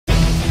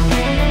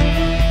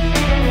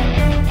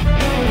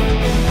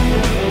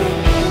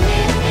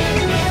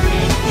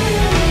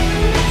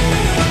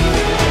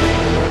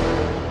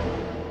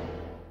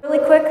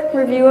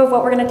review of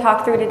what we're going to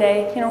talk through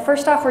today.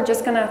 First off, we're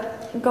just going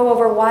to go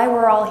over why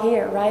we're all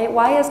here, right?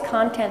 Why is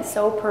content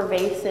so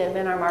pervasive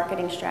in our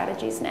marketing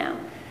strategies now?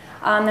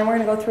 Then we're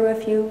going to go through a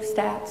few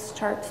stats,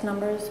 charts,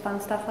 numbers,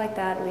 fun stuff like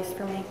that, at least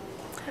for me.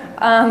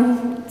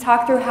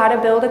 Talk through how to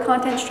build a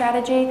content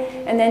strategy,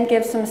 and then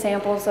give some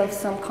samples of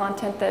some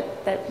content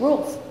that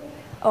rules.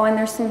 Oh, and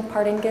there's some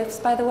parting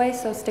gifts, by the way,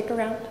 so stick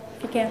around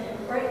if you can.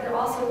 Great, they're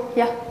awesome.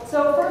 Yeah.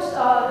 So first,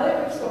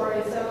 another quick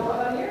story. So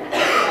about a year and a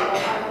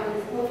half ago, I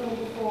was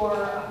looking for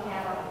a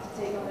camera to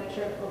take on a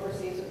trip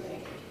overseas with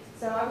me.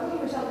 So I was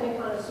looking for something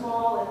kind of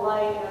small and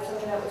light,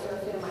 something that was going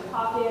to fit in my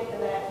pocket,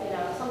 and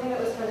that, something that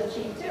was kind of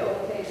cheap too,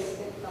 in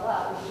case it fell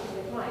out,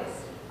 which is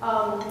nice.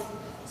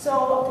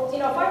 So,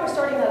 if I were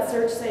starting that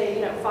search,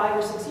 say, 5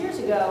 or 6 years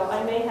ago,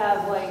 I may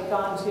have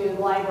gone to the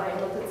library and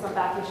looked at some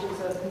back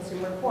issues of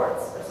Consumer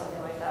Reports or something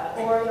like that,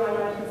 or I might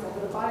have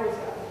consulted a buyer's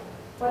guide.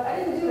 But I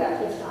didn't do that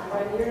this time,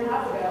 right? A year and a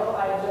half ago,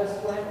 I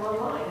just went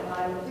online and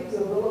I looked at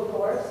Google, of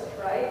course,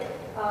 right?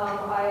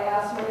 I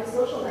asked my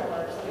social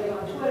networks. I did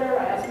on Twitter.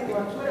 I asked people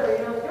on Twitter, if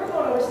you're going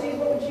overseas,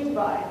 what would you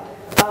buy?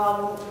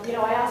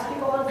 I asked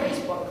people on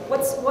Facebook,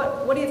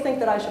 what do you think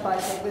that I should buy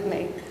to take with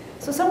me?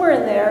 So somewhere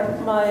in there,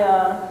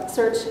 my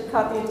search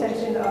caught the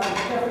attention of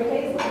Jeffrey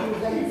Hazlett, who's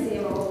then the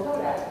CMO of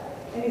Kodak.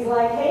 And he's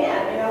like, hey,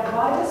 Ann,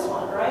 buy this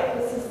one, right?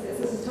 This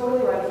is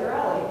totally right up your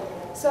alley.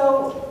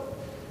 So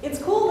it's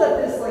cool that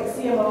this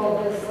CMO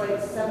of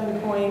this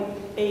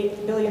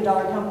 $7.8 billion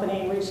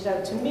company reached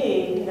out to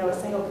me,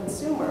 a single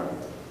consumer.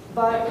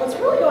 But what's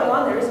really going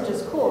on there isn't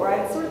just cool,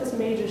 right? It's sort of this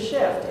major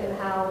shift in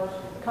how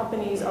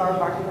companies are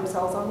marketing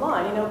themselves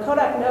online.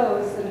 Kodak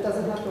knows that it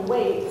doesn't have to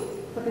wait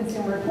for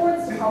Consumer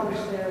Reports to publish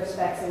their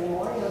specs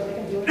anymore. They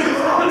can do it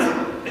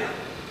themselves.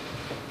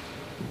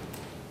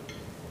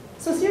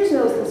 So Sears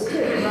knows this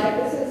too,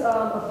 right? This is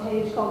a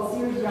page called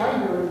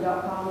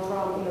SearsYardGuru.com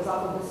from is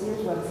off of the Sears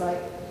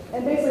website.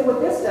 And basically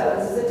what this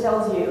does is it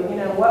tells you,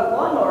 what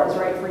lawnmower is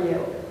right for you.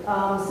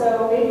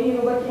 So maybe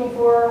you're looking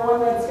for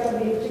one that's going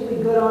to be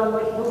particularly good on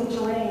hilly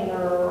terrain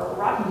or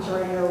rocky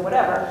terrain or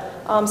whatever.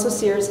 So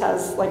Sears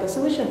has a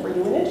solution for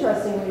you. And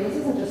interestingly, this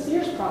isn't just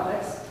Sears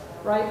products,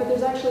 right? But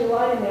there's actually a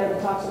line in there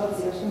that talks about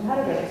Sears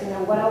competitors.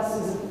 What else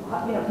is,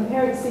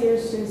 comparing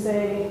Sears to,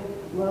 say,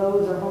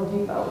 Lowe's or Home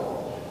Depot.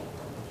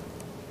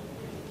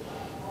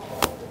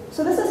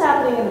 So this is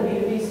happening in the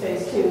B2B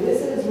space too.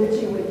 This is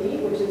Ritchie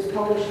Wiki, which is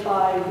published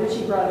by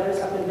Ritchie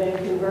Brothers up in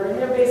Vancouver, and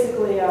they're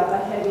basically a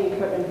heavy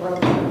equipment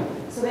broker.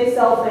 So they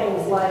sell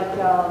things like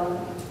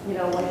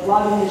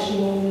logging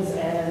machines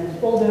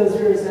and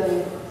bulldozers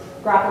and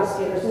grapple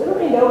skidders. Does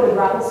everybody know what a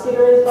grapple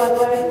skidder is, by the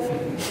way?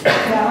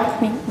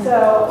 No?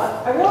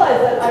 So I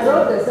realized that I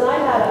wrote this, and I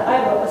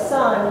have a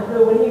son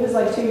who, when he was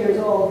 2 years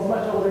old, he's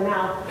much older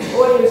now, but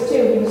when he was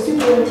 2, he was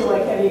super into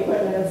heavy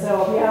equipment, and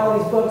so he had all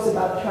these books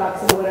about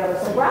trucks and whatever.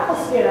 So grapple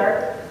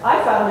skidder,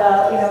 I found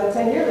out,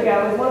 10 years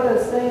ago, is one of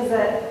those things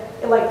that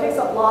it picks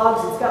up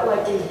logs. It's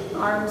got these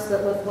arms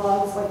that lift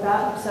logs like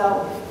that.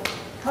 So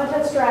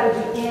content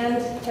strategy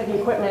and heavy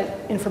equipment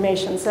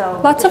information.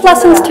 So lots of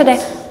lessons today.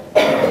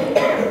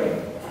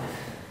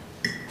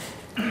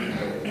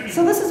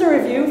 So this is a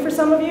review for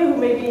some of you who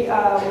maybe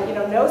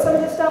know some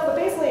of this stuff, but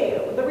basically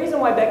the reason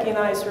why Becki and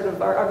I sort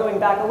of are going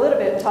back a little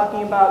bit and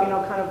talking about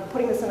kind of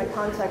putting this in a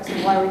context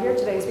of why we're here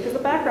today is because the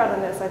background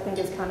on this I think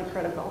is kind of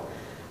critical.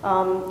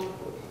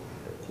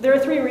 There are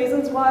 3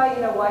 reasons why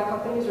why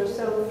companies are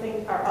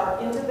are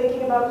into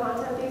thinking about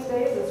content these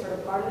days. It's sort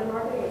of part of their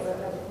marketing as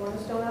a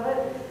cornerstone of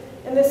it.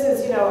 And this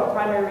is a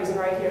primary reason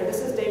right here. This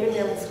is David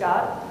Meerman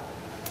Scott.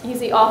 He's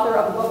the author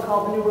of a book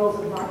called The New Rules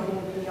of Marketing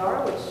and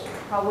PR, which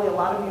probably a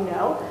lot of you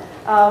know.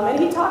 And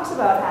he talks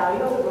about how,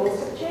 the rules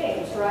have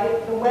changed,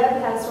 right? The web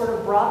has sort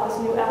of brought this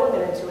new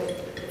element into it.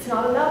 It's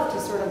not enough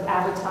to sort of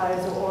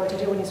advertise or to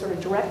do any sort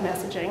of direct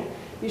messaging.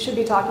 You should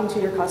be talking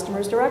to your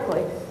customers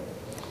directly.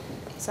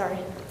 Sorry.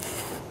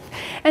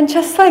 And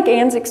just like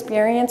Anne's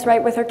experience,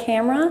 right, with her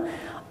camera,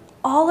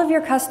 all of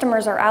your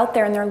customers are out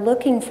there and they're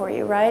looking for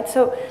you, right?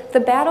 So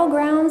the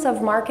battlegrounds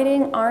of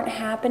marketing aren't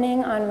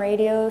happening on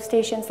radio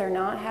stations, they're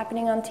not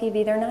happening on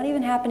TV, they're not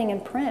even happening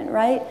in print,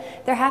 right?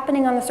 They're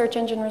happening on the search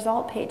engine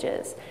result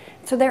pages.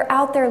 So they're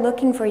out there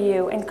looking for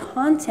you, and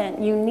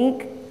content,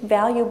 unique,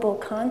 valuable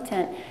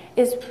content,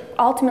 is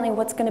ultimately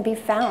what's going to be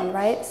found,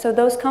 right? So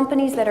those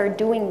companies that are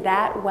doing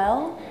that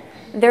well,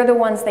 they're the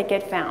ones that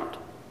get found.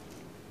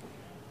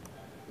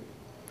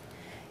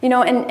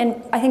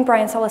 And I think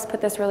Brian Solis put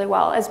this really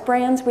well. As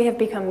brands, we have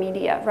become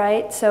media,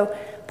 right? So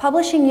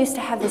publishing used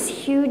to have this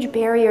huge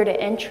barrier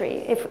to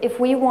entry. If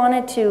we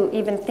wanted to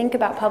even think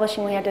about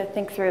publishing, we had to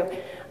think through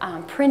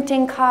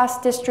printing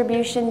costs,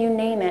 distribution, you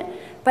name it.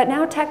 But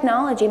now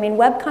technology,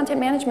 web content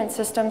management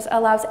systems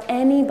allows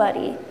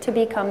anybody to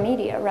become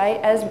media, right?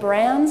 As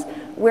brands,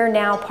 we're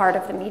now part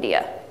of the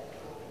media.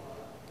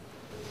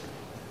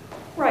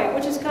 Right,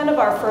 which is kind of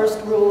our first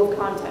rule of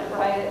content,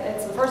 right?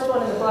 It's the first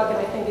one in the book, and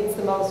I think it's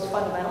the most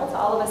fundamental to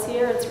all of us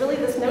here. It's really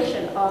this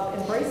notion of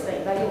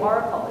embracing that you are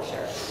a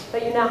publisher,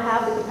 that you now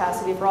have the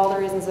capacity, for all the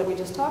reasons that we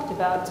just talked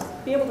about, to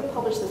be able to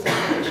publish this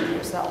information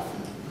yourself.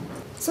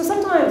 So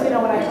sometimes, when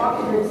I talk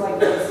to groups like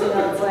this,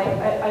 it's like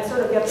I sort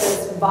of get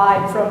this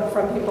vibe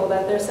from people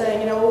that they're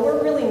saying, well,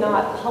 we're really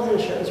not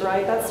publishers,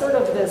 right? That's sort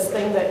of this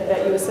thing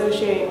that you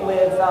associate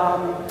with,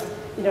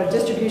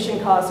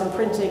 distribution costs and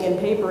printing and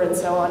paper and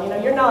so on.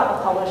 You're not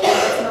a publisher.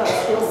 It's not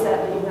a skill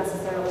set that you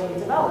necessarily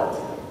developed.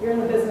 You're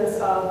in the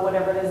business of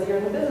whatever it is that you're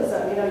in the business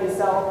of. You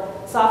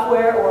sell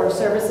software or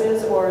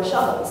services or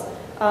shovels.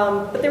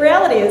 But the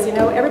reality is,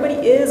 everybody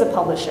is a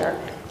publisher.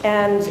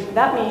 And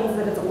that means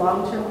that it's a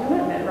long-term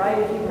commitment, right?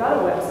 If you've got a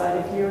website,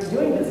 if you're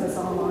doing business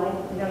online,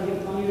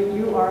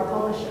 you are a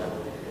publisher.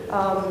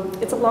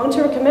 It's a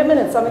long-term commitment.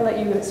 It's something that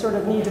you sort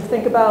of need to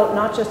think about,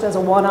 not just as a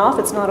one-off.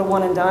 It's not a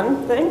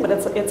one-and-done thing, but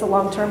it's a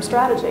long-term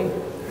strategy.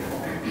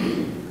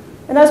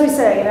 And as we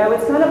say,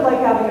 it's kind of like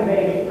having a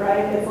baby,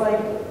 right? It's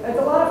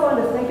a lot of fun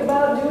to think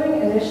about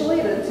doing initially,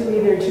 to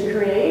either to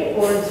create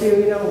or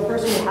to,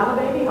 first when you have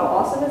a baby, how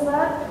awesome is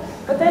that?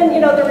 But then,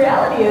 the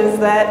reality is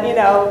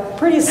that,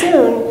 pretty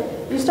soon,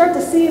 you start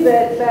to see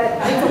that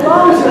it's a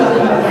long-term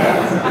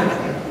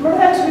commitment. Remember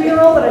that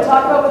 2-year-old that I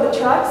talked about with the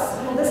trucks?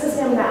 Well, this is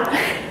him now.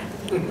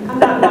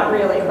 I'm not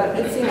really, but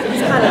it seems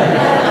he's kind of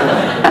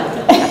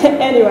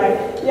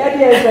Anyway, the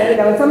idea is that,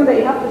 it's something that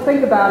you have to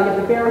think about, you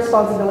have to bear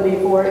responsibility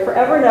for it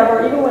forever and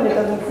ever, even when it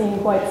doesn't seem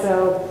quite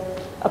so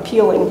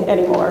appealing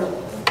anymore.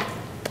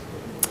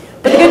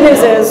 But the good news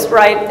is,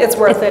 right, it's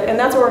worth it, and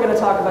that's what we're going to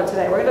talk about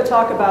today. We're going to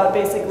talk about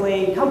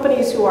basically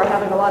companies who are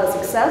having a lot of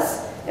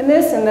success in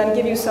this, and then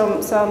give you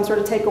some sort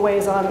of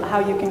takeaways on how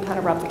you can kind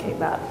of replicate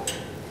that.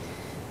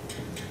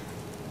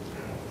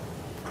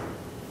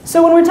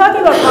 So when we're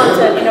talking about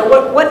content,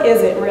 what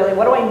is it really?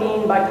 What do I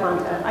mean by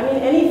content? I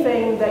mean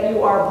anything that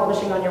you are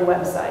publishing on your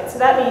website. So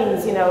that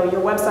means,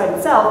 your website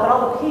itself, but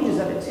all the pages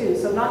of it too.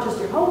 So not just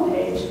your home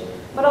page,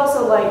 but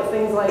also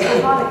things like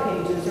your product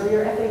pages or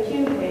your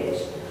FAQ page.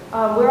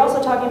 We're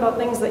also talking about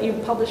things that you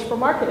publish for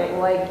marketing,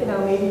 like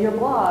maybe your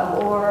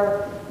blog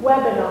or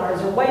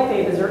webinars or white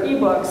papers or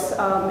ebooks,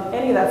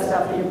 any of that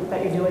stuff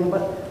that you're doing.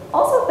 But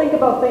also think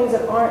about things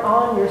that aren't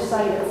on your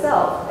site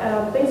itself,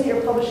 things that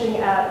you're publishing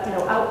at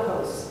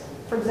outposts.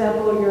 For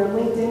example, your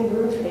LinkedIn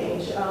group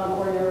page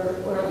or your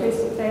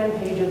Facebook fan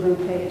page or group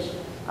page,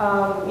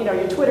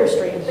 your Twitter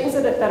stream, things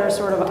that are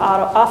sort of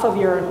off of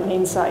your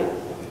main site.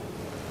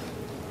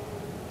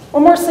 Or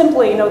more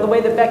simply, the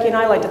way that Becki and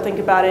I like to think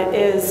about it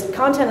is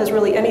content is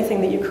really anything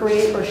that you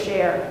create or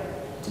share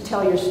to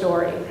tell your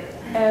story.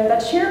 And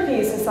that share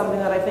piece is something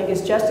that I think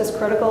is just as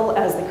critical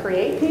as the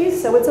create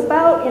piece. So it's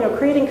about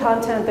creating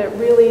content that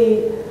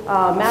really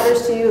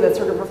matters to you, that's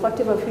sort of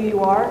reflective of who you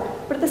are.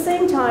 But at the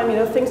same time,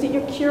 things that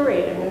you're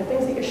curating and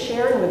things that you're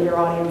sharing with your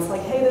audience,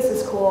 like, hey, this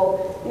is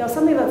cool.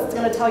 Something that's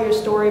going to tell your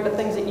story, but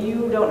things that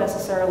you don't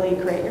necessarily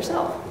create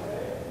yourself.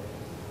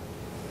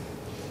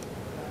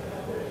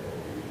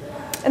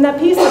 And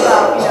that piece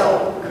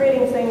about,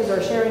 creating things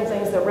or sharing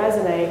things that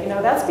resonate,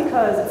 that's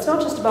because it's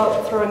not just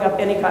about throwing up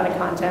any kind of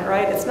content,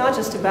 right? It's not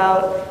just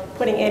about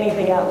putting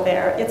anything out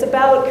there. It's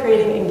about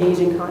creating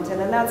engaging content,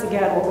 and that's,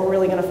 again, what we're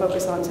really going to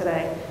focus on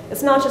today.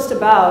 It's not just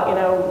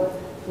about,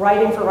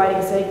 writing for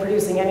writing's sake,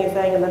 producing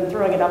anything and then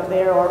throwing it up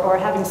there, or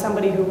having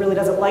somebody who really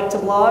doesn't like to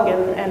blog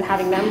and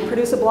having them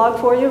produce a blog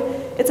for you.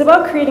 It's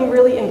about creating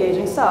really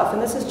engaging stuff,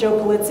 and this is Joe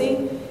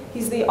Polizzi.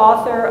 He's the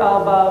author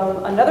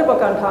of another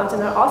book on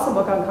content, an awesome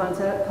book on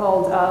content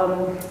called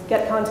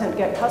Get Content,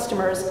 Get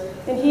Customers.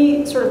 And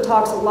he sort of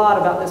talks a lot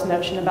about this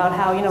notion about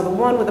how, the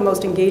one with the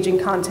most engaging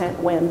content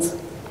wins.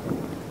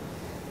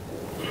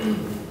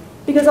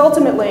 Because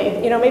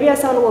ultimately, maybe I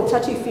sound a little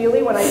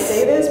touchy-feely when I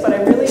say this, but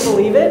I really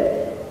believe it.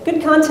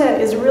 Good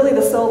content is really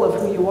the soul of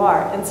who you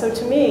are. And so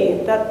to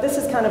me, this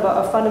is kind of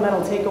a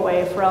fundamental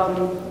takeaway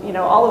from,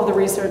 all of the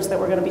research that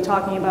we're going to be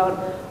talking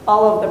about,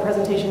 all of the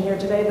presentation here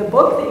today. The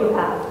book that you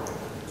have,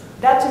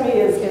 that to me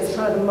is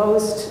kind of the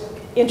most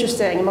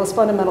interesting, most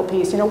fundamental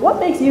piece. What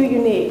makes you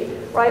unique,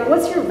 right?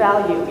 What's your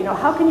value?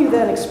 How can you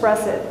then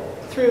express it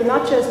through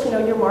not just,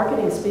 your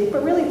marketing speak,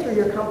 but really through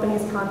your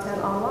company's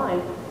content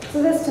online?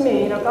 So this to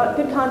me,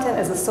 good content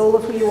as the soul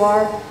of who you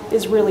are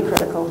is really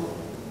critical.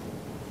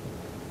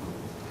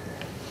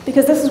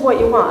 Because this is what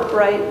you want,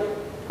 right?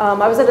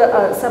 I was at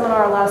a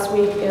seminar last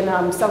week in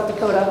South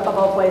Dakota, of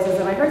all places,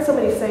 and I heard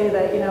somebody say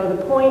that,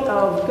 the point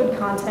of good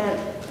content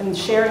and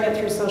sharing it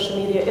through social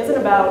media isn't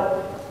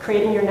about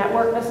creating your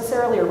network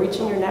necessarily or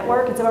reaching your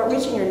network. It's about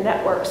reaching your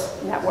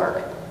network's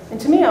network. And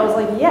to me, I was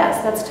like,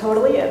 yes, that's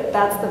totally it.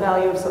 That's the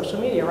value of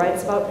social media, right?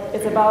 It's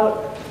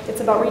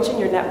about reaching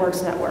your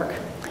network's network.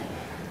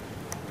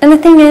 And the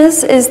thing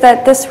is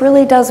that this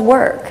really does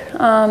work.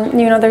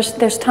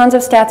 There's tons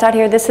of stats out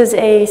here. This is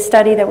a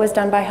study that was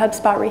done by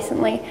HubSpot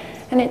recently,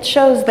 and it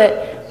shows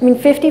that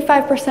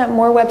 55%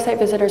 more website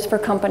visitors for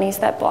companies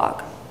that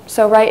blog.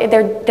 So right,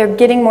 they're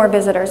getting more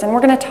visitors, and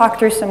we're going to talk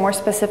through some more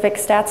specific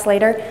stats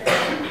later.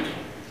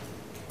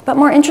 But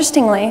more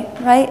interestingly,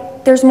 right,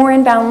 there's more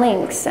inbound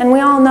links, and we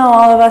all know,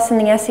 all of us in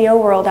the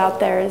SEO world out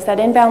there, is that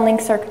inbound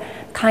links are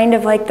kind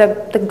of like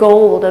the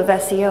gold of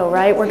SEO,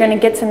 right? We're going to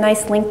get some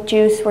nice link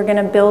juice. We're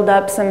going to build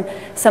up some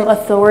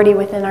authority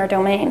within our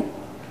domain.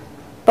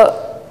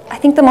 But I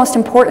think the most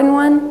important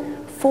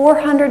one,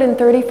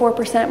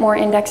 434% more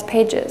indexed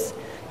pages.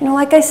 You know,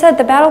 like I said,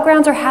 the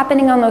battlegrounds are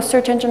happening on those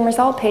search engine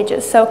result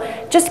pages. So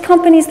just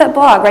companies that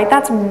blog, right?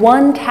 That's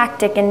one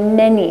tactic in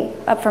many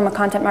from a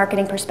content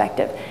marketing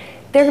perspective.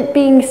 They're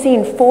being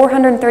seen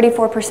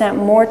 434%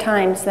 more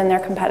times than their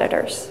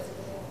competitors.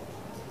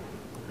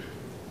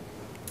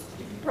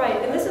 Right,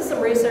 and this is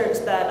some research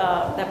that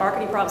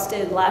MarketingProfs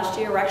did last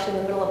year. We're actually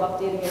in the middle of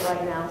updating it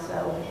right now,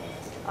 so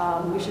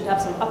we should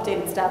have some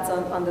updated stats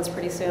on this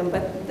pretty soon.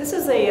 But this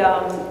is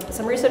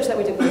some research that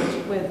we did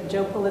with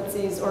Joe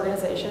Polizzi's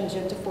organization,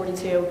 Gym to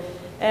 42,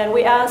 and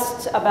we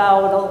asked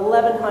about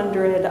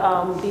 1,100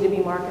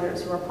 B2B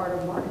marketers who are part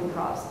of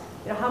MarketingProfs.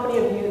 You know, how many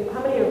of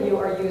you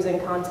are using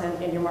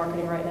content in your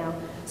marketing right now?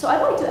 So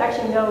I'd like to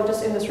actually know,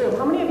 just in this room,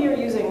 how many of you are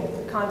using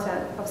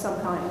content of some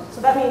kind?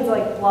 So that means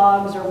like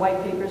blogs or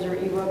white papers or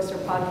ebooks or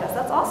podcasts.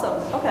 That's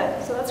awesome.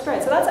 Okay, so that's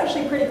great. So that's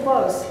actually pretty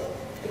close,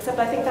 except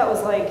I think that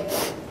was like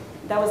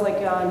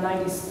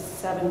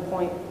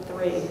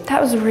 97.3.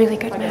 That was really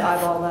good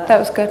math. That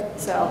was good.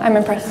 So I'm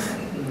impressed.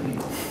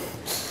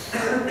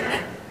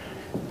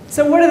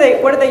 So what are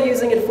they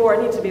using it for?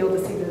 I need to be able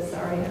to see this,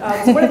 sorry.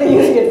 So what are they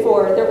using it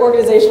for? Their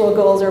organizational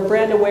goals are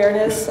brand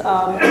awareness and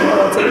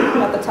loyalty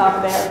at the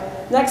top there.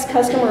 Next,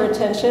 customer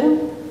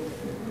retention,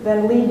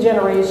 then lead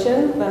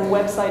generation, then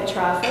website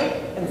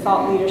traffic, and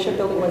thought leadership,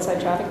 building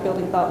website traffic,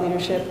 building thought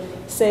leadership,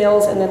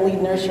 sales, and then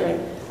lead nurturing.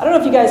 I don't know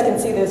if you guys can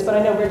see this, but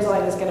I know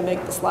Bridgeline is going to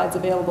make the slides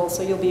available,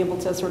 so you'll be able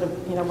to sort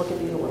of look at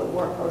these a little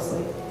more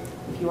closely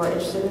if you are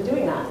interested in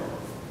doing that.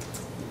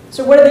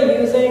 So what are they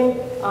using?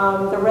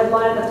 The red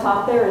line at the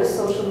top there is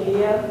social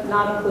media,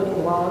 not including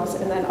blogs,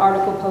 and then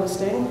article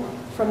posting.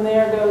 From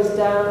there goes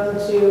down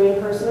to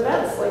in-person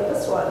events like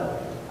this one.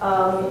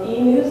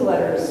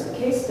 E-newsletters,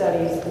 case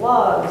studies,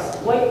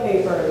 blogs, white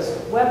papers,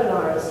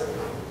 webinars,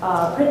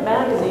 print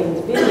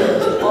magazines,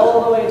 videos,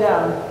 all the way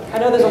down. I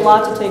know there's a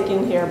lot to take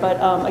in here, but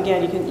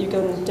again, you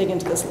can dig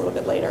into this a little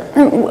bit later.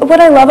 What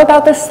I love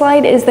about this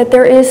slide is that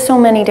there is so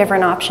many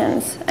different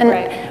options. And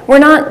right. We're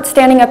not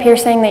standing up here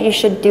saying that you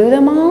should do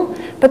them all,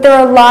 but there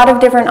are a lot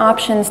of different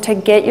options to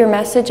get your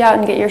message out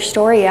and get your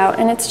story out.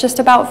 And it's just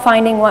about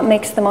finding what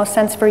makes the most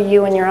sense for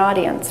you and your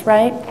audience,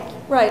 right?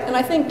 Right, and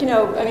I think,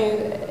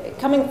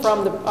 coming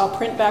from the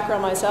print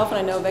background myself, and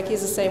I know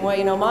Becki's the same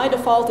way, my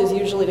default is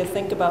usually to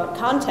think about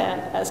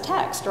content as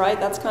text, right?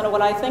 That's kind of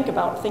what I think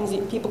about, things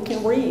that people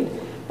can read.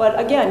 But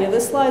again,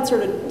 this slide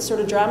sort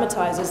of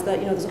dramatizes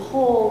that, there's a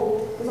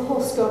whole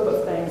scope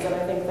of things that I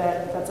think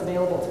that's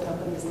available to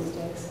companies these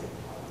days.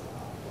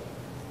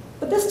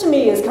 But this to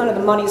me is kind of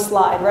the money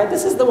slide, right?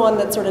 This is the one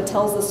that sort of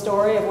tells the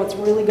story of what's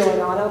really going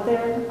on out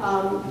there.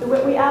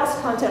 We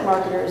asked content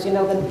marketers,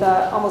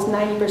 almost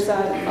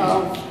 90%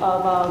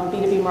 of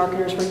B2B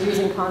marketers who are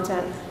using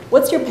content,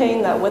 what's your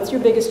pain though? What's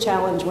your biggest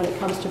challenge when it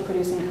comes to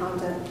producing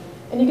content?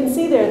 And you can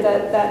see there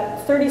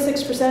that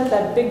 36%,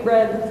 that big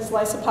red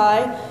slice of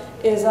pie,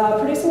 is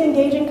producing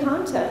engaging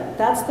content.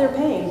 That's their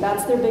pain,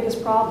 that's their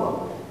biggest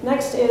problem.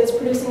 Next is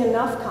producing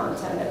enough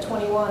content, at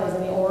 21 is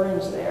in the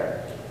orange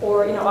there.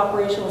 Or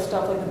operational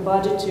stuff like the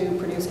budget to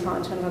produce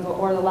content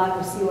or the lack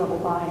of C-level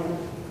buy-in.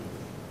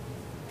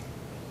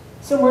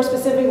 So more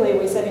specifically,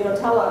 we said,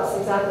 tell us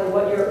exactly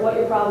what your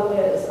problem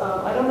is.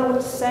 I don't know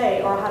what to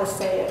say or how to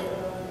say it.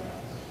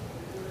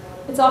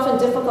 It's often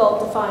difficult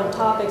to find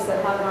topics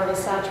that haven't already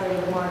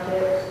saturated the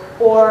market,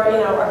 or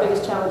our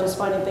biggest challenge is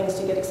finding things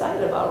to get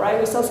excited about, right?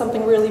 We sell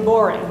something really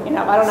boring.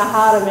 I don't know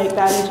how to make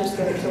that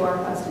interesting to our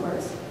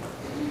customers.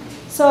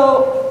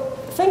 So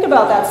think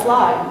about that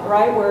slide,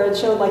 right, where it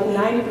showed like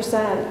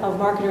 90% of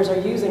marketers are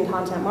using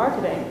content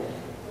marketing.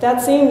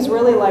 That seems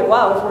really like,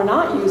 wow, if we're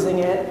not using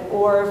it,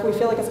 or if we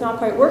feel like it's not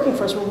quite working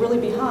for us, we're really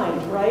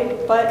behind, right?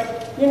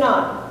 But you're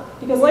not.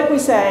 Because like we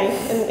say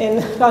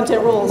in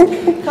content rules,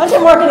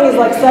 content marketing is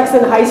like sex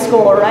in high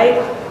school, right?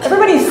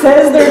 Everybody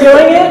says they're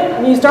doing it,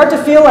 and you start to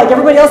feel like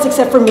everybody else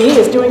except for me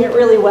is doing it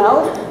really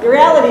well. The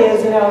reality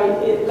is,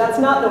 that's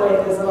not the way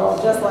it is at all,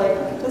 just like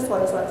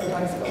sex in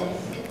high school.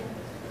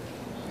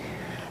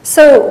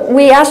 So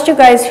we asked you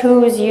guys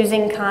who's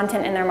using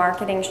content in their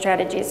marketing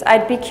strategies.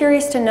 I'd be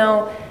curious to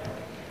know,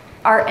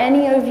 do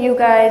any of you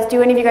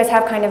guys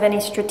have kind of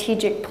any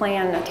strategic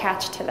plan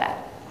attached to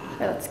that?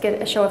 Let's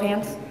get a show of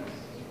hands.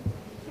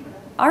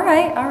 All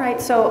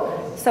right.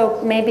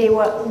 So maybe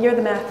you're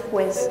the math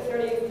whiz.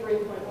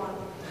 33.1.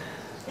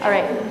 All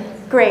right,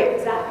 great.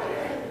 Exactly.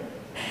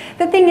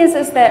 The thing is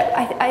that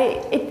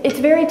it's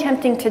very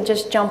tempting to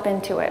just jump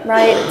into it,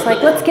 right? It's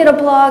like, let's get a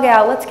blog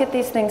out, let's get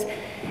these things.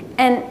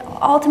 And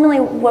ultimately,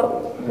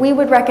 what we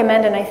would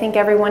recommend, and I think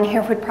everyone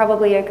here would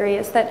probably agree,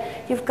 is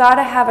that you've got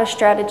to have a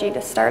strategy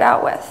to start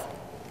out with.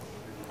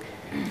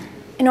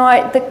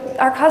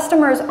 Our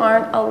customers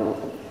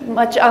aren't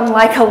much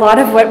unlike a lot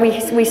of what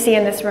we see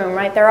in this room,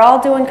 right? They're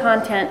all doing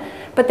content,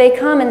 but they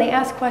come and they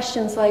ask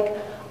questions like,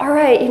 all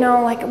right,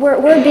 we're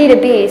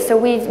B2B, so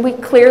we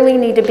clearly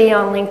need to be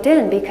on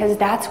LinkedIn because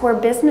that's where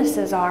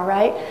businesses are,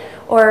 right?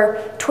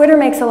 Or Twitter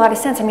makes a lot of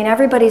sense. I mean,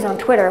 everybody's on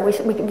Twitter.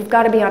 We've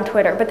got to be on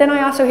Twitter. But then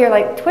I also hear,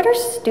 like, Twitter's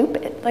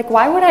stupid. Like,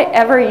 why would I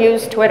ever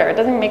use Twitter? It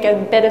doesn't make a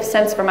bit of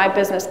sense for my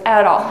business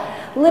at all.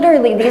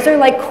 Literally, these are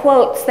like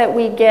quotes that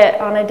we get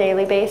on a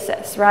daily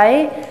basis,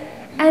 right?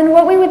 And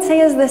what we would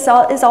say is this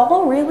is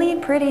all really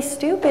pretty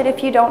stupid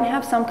if you don't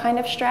have some kind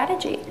of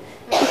strategy.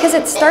 Because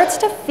it starts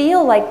to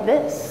feel like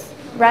this,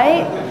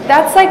 right?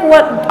 That's like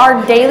what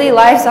our daily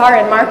lives are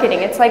in marketing.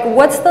 It's like,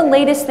 what's the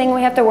latest thing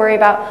we have to worry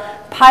about?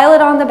 Pile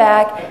it on the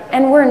back,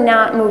 and we're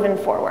not moving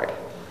forward.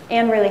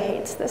 Anne really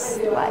hates this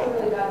slide.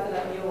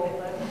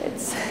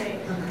 It's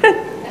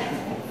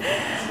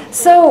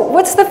So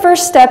what's the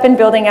first step in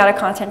building out a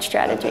content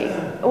strategy?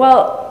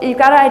 Well, you've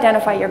got to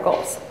identify your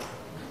goals.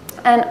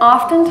 And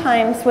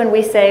oftentimes when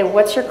we say,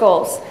 what's your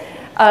goals?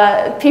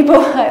 People,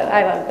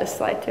 I love this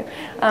slide too.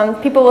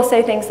 People will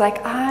say things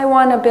like, I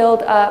want to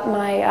build up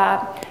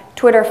my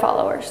Twitter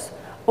followers,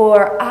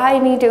 or I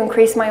need to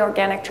increase my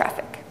organic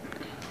traffic.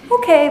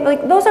 Okay,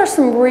 like those are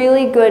some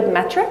really good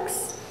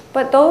metrics,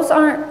 but those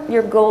aren't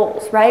your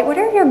goals, right? What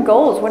are your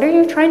goals? What are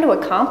you trying to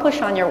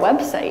accomplish on your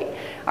website?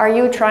 Are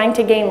you trying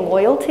to gain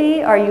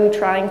loyalty? Are you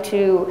trying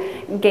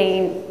to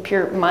gain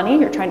pure money?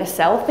 You're trying to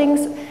sell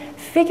things?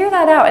 Figure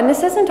that out. And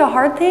this isn't a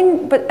hard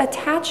thing, but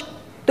attach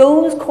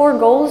those core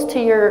goals to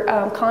your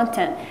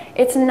content.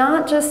 It's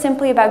not just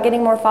simply about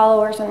getting more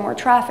followers and more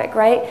traffic,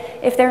 right?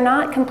 If they're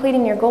not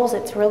completing your goals,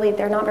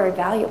 they're not very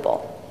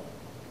valuable.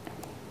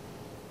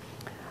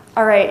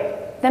 All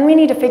right, then we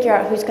need to figure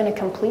out who's going to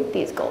complete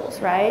these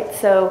goals, right?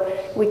 So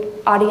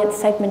audience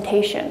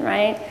segmentation,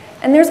 right?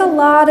 And there's a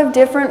lot of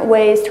different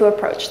ways to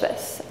approach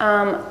this.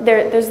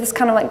 There's this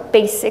kind of like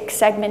basic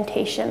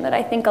segmentation that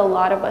I think a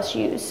lot of us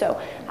use.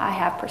 So I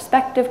have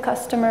prospective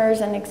customers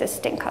and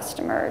existing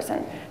customers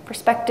and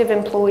prospective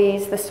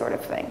employees, this sort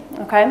of thing,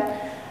 okay?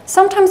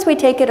 Sometimes we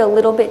take it a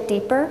little bit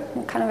deeper,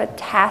 kind of a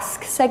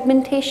task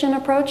segmentation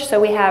approach. So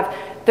we have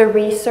the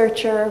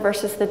researcher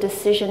versus the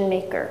decision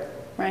maker,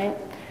 right?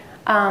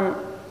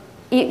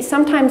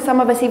 Sometimes some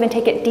of us even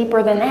take it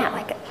deeper than that,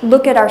 like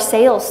look at our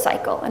sales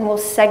cycle and we'll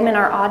segment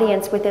our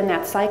audience within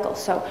that cycle.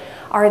 So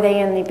are they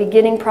in the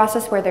beginning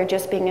process where they're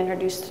just being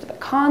introduced to the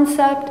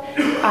concept?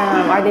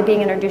 Are they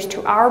being introduced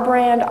to our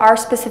brand, our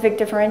specific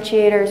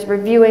differentiators,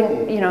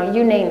 reviewing,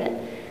 you name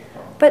it.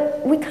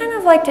 But we kind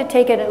of like to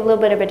take it a little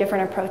bit of a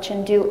different approach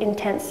and do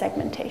intent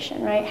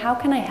segmentation, right? How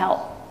can I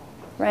help,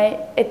 right?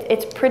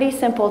 It's pretty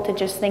simple to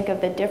just think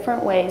of the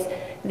different ways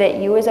that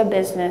you as a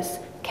business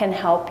can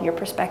help your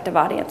prospective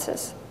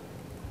audiences.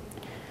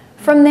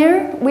 From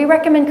there, we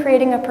recommend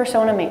creating a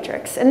persona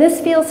matrix. And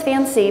this feels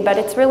fancy, but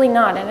it's really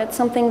not. And it's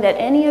something that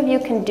any of you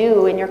can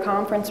do in your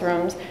conference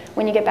rooms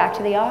when you get back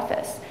to the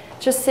office.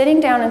 Just sitting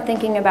down and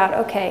thinking about,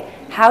 okay,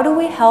 how do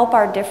we help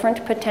our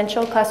different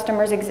potential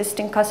customers,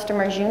 existing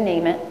customers, you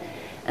name it.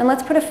 And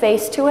let's put a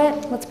face to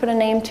it. Let's put a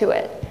name to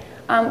it.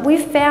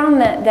 We've found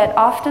that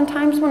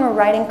oftentimes when we're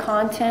writing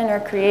content or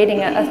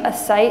creating a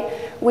site,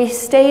 we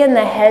stay in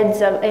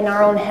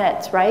our own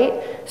heads, right?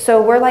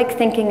 So we're like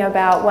thinking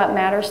about what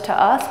matters to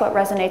us, what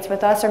resonates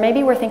with us, or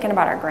maybe we're thinking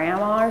about our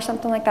grandma or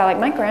something like that. Like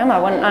my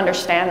grandma wouldn't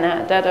understand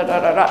that, da da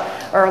da da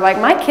da. Or like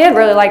my kid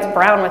really likes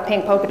brown with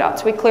pink polka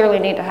dots. We clearly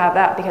need to have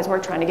that because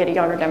we're trying to get a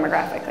younger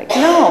demographic. Like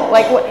no,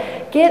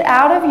 get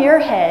out of your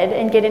head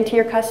and get into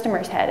your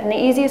customer's head. And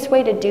the easiest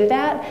way to do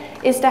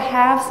that is to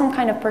have some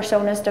kind of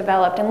personas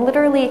developed. And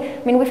literally,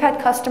 I mean, we've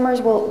had customers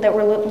that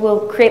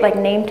will create like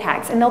name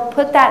tags, and they'll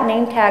put that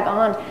name tag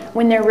on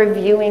when they're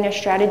reviewing a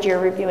strategy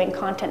or reviewing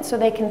content, so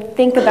they can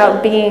think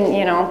about being,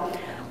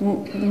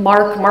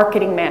 Mark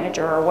marketing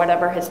manager or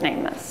whatever his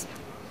name is.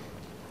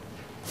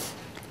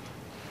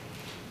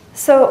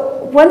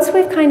 So once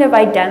we've kind of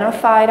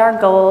identified our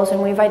goals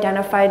and we've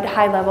identified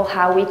high level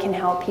how we can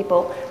help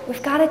people,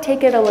 we've got to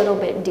take it a little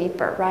bit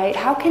deeper, right?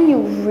 How can you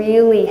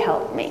really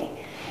help me?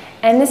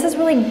 And this is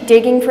really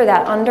digging for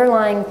that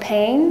underlying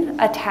pain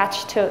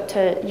attached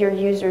to your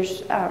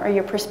users or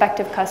your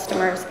prospective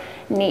customers'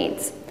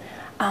 needs.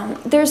 I'm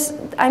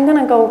going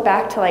to go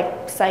back to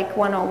like Psych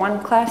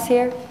 101 class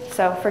here,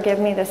 so forgive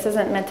me, this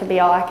isn't meant to be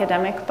all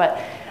academic,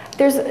 but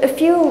there's a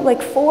few,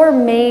 like 4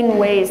 main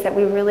ways that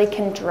we really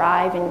can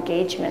drive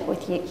engagement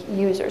with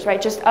users,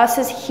 right? Just us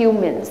as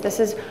humans,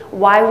 this is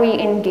why we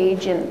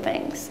engage in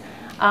things.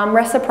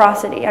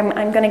 Reciprocity,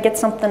 I'm going to get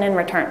something in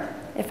return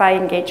if I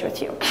engage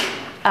with you.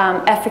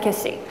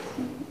 Efficacy,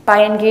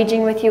 by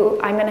engaging with you,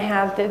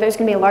 there's going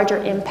to be a larger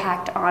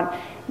impact on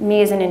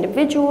me as an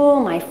individual,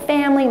 my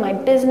family, my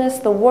business,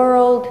 the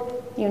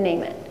world, you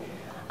name it.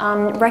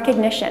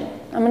 Recognition,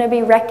 I'm going to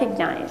be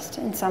recognized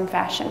in some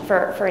fashion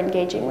for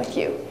engaging with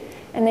you.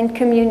 And then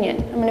communion,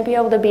 I'm going to be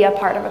able to be a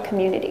part of a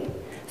community.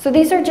 So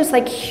these are just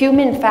like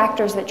human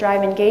factors that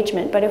drive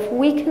engagement, but if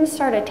we can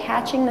start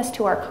attaching this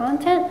to our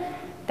content,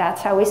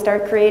 that's how we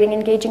start creating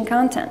engaging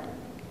content.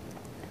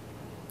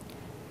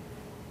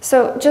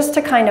 So just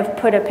to kind of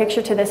put a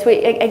picture to this,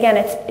 again,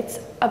 it's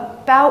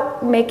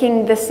about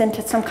making this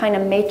into some kind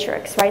of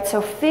matrix, right?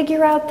 So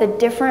figure out the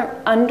different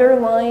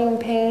underlying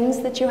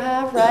pains that you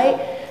have,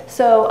 right?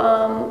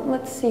 So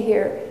let's see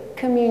here.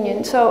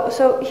 communion.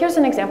 So here's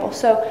an example.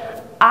 So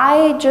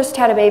I just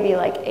had a baby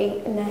like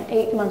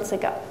eight months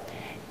ago.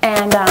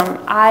 And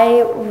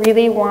I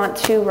really want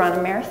to run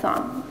a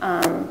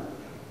marathon,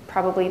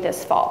 probably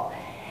this fall.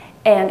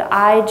 And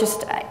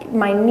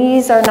my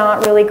knees are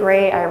not really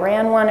great. I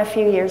ran one a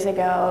few years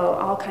ago,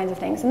 all kinds of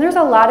things. And there's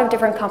a lot of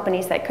different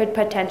companies that could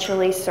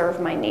potentially serve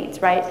my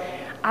needs, right?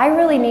 I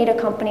really need a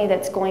company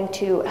that's going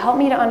to help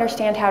me to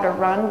understand how to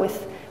run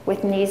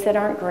with knees that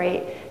aren't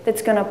great,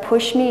 that's going to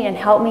push me and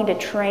help me to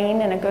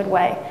train in a good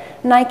way.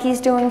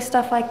 Nike's doing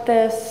stuff like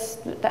this,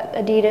 that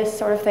Adidas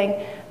sort of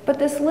thing. But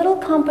this little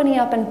company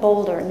up in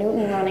Boulder,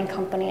 Newton Running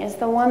Company, is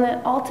the one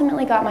that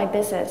ultimately got my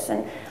business.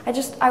 And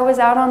I was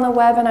out on the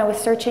web and I was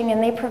searching,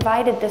 and they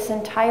provided this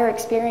entire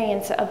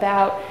experience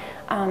about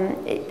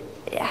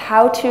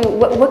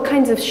what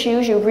kinds of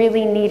shoes you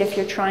really need if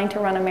you're trying to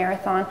run a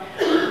marathon,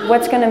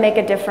 what's going to make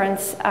a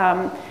difference,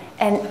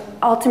 and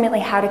ultimately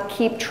how to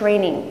keep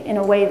training in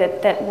a way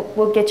that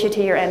will get you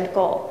to your end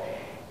goal.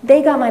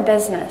 They got my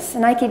business,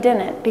 and Nike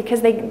didn't,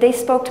 because they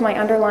spoke to my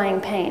underlying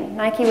pain.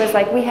 Nike was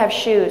like, we have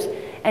shoes.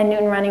 And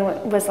Newton Running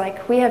was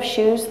like, we have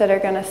shoes that are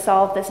going to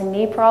solve this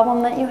knee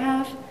problem that you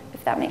have,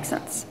 if that makes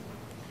sense.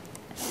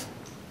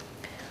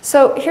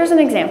 So here's an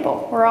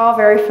example. We're all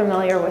very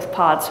familiar with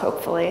pods,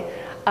 hopefully.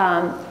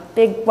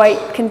 Big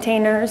white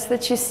containers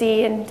that you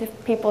see in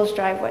people's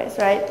driveways,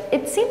 right?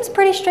 It seems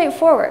pretty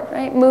straightforward,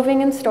 right?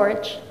 Moving and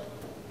storage.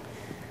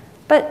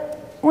 But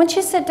once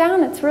you sit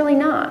down, it's really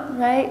not,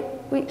 right?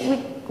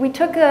 We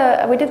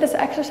did this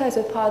exercise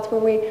with pods where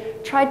we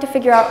tried to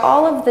figure out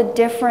all of the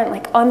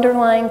different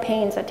underlying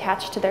pains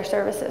attached to their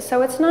services.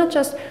 So it's not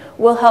just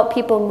we'll help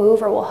people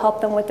move or we'll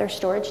help them with their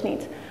storage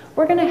needs.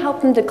 We're going to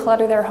help them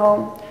declutter their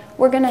home.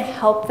 We're going to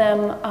help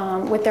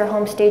them with their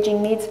home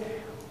staging needs.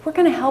 We're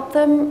going to help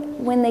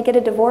them when they get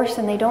a divorce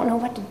and they don't know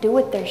what to do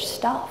with their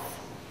stuff,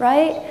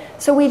 right?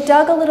 So we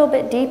dug a little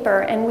bit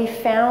deeper and we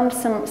found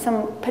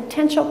some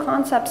potential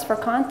concepts for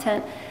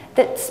content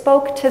that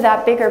spoke to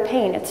that bigger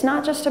pain. It's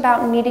not just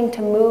about needing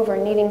to move or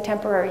needing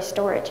temporary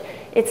storage.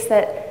 It's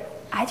that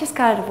I just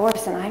got a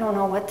divorce and I don't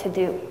know what to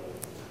do.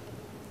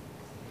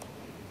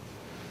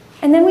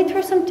 And then we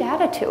threw some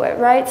data to it,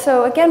 right?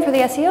 So again, for the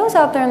SEOs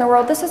out there in the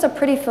world, this is a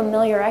pretty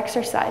familiar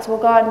exercise. We'll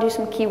go out and do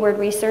some keyword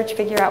research,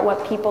 figure out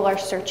what people are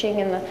searching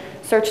in the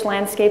search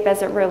landscape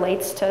as it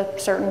relates to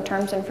certain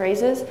terms and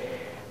phrases.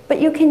 But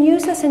you can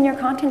use this in your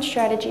content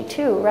strategy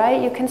too, right?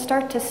 You can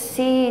start to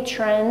see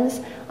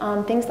trends,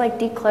 things like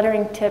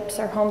decluttering tips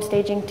or home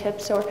staging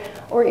tips,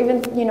 or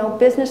even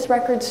business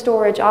record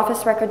storage,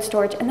 office record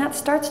storage, and that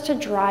starts to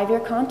drive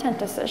your content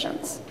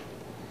decisions.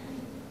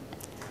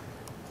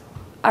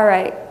 All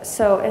right,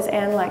 so as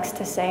Anne likes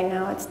to say,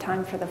 now it's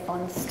time for the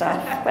fun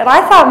stuff. But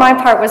I thought my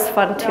part was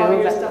fun too. No,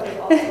 your stuff is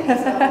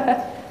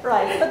awesome.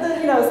 Right, but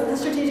the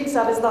strategic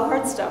stuff is the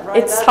hard stuff,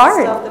 right? It's that's hard.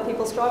 The stuff that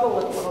people struggle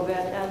with a little bit,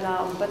 and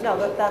but no,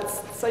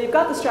 so you've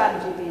got the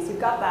strategy piece, you've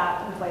got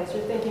that in place.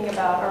 You're thinking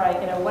about, all right,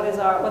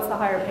 what's the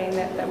higher pain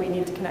that we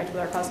need to connect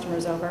with our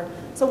customers over?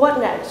 So what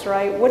next,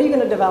 right? What are you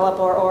going to develop,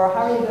 or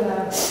how are you going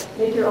to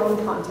make your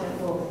own content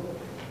rule?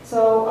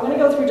 So I'm going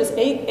to go through just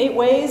eight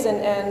ways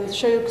and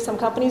show you some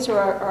companies who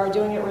are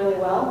doing it really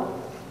well.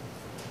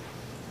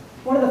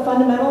 One of the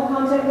fundamental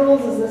content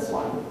rules is this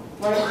one,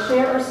 right?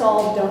 Share or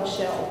solve, don't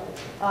shill.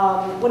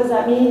 What does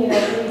that mean? It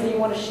means that you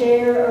want to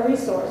share a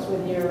resource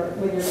with your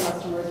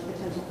customers,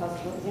 potential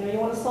customers. You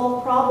want to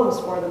solve problems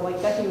for them, like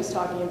Becki was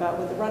talking about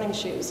with the running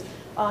shoes.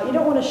 You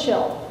don't want to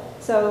shill.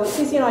 So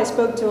Cece and I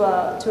spoke to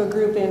a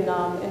group in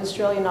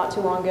Australia not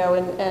too long ago,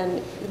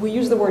 and we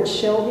used the word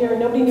shill here.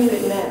 Nobody knew what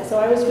it meant, so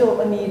I always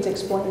feel a need to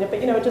explain it.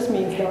 But it just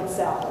means don't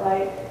sell,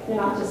 right? You're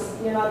not just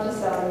selling, you're not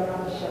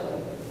just shilling.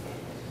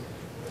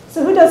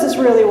 So who does this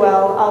really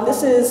well?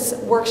 This is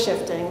Work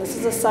Shifting. This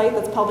is a site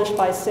that's published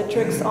by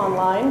Citrix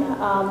Online.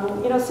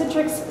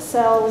 Citrix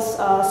sells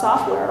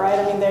software, right?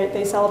 I mean,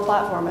 they sell a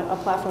platform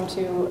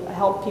to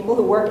help people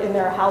who work in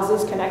their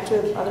houses connect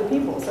with other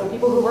people. So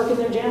people who work in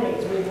their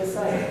jammies read this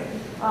site.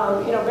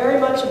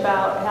 Very much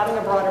about having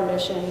a broader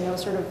mission,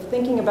 sort of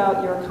thinking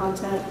about your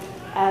content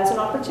as an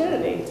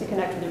opportunity to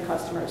connect with your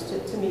customers,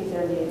 to meet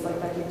their needs, like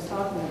Becki was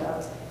talking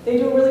about. They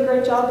do a really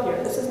great job here.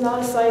 This is not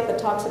a site that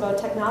talks about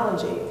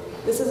technology.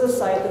 This is a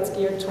site that's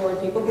geared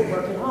toward people who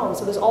work at home.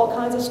 So there's all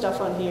kinds of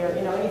stuff on here,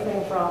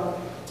 anything from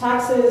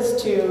taxes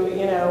to,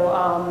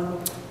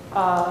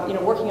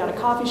 working out of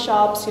coffee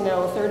shops,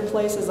 third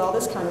places, all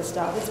this kind of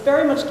stuff. It's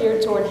very much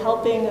geared toward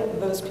helping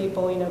those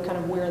people, kind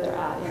of where they're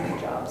at in their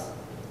jobs.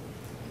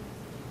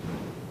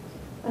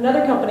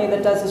 Another company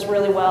that does this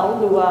really well,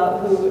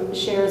 who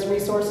shares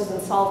resources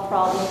and solve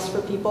problems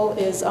for people,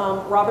 is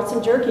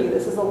Robertson Jerky.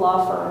 This is a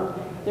law firm.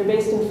 They're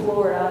based in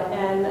Florida,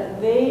 and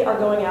they are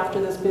going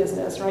after this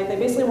business, right? They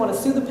basically want to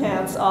sue the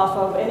pants off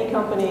of any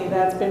company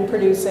that's been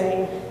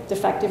producing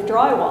defective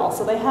drywall.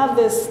 So they have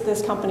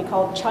this company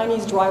called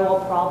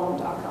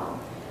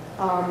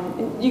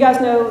ChineseDrywallProblem.com. You guys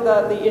know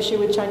the issue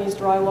with Chinese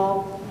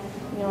drywall?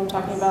 You know what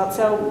I'm talking about?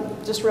 So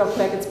just real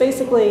quick, it's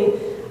basically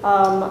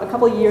a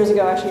couple of years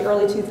ago, actually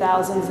early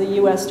 2000s, the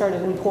US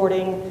started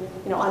importing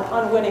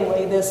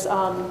unwittingly, this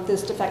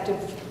defective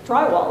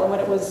drywall. And when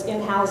it was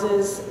in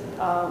houses,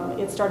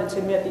 it started to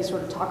emit these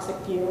sort of toxic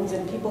fumes,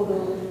 and people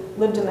who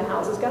lived in the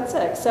houses got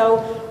sick.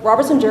 So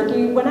Robertson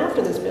Jerky went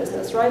after this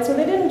business, right? So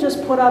they didn't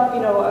just put up,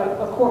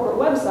 a corporate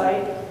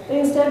website. They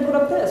instead put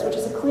up this, which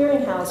is a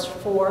clearinghouse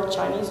for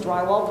Chinese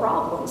drywall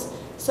problems.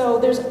 So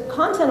there's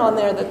content on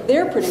there that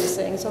they're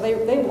producing. So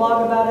they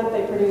blog about it.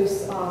 They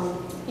produce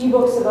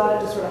ebooks about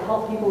it to sort of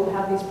help people who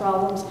have these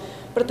problems.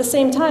 But at the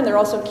same time, they're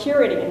also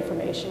curating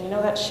information,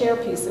 that share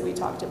piece that we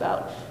talked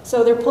about.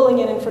 So they're pulling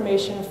in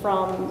information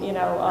from,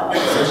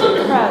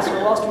 Associated Press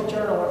or Wall Street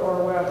Journal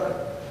or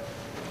wherever.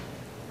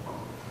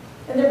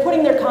 And they're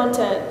putting their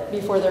content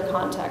before their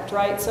contact,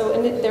 right?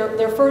 So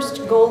their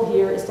first goal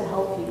here is to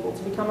help people,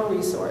 to become a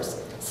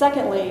resource.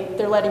 Secondly,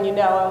 they're letting you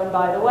know, oh, and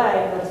by the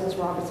way, this is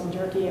Robertson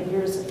Jerky, and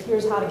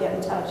here's how to get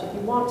in touch if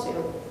you want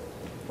to,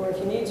 or if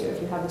you need to,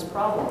 if you have this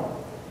problem.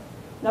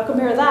 Now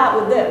compare that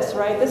with this,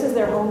 right? This is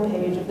their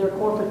homepage of their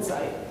corporate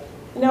site.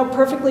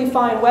 Perfectly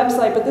fine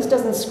website, but this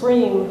doesn't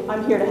scream,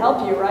 I'm here to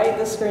help you, right?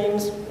 This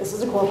screams, this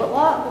is a corporate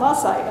law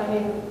site. I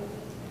mean,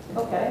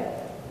 okay.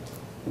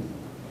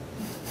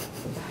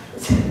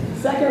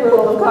 Second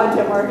rule of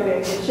content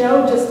marketing,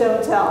 show, just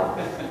don't tell.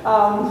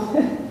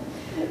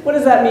 What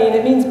does that mean?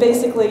 It means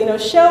basically,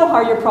 show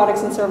how your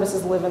products and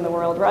services live in the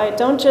world, right?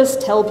 Don't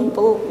just tell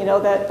people,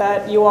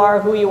 that you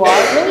are who you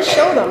are. Really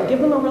show them, give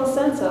them a real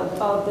sense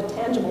of the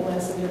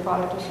tangibleness of your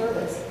product or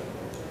service.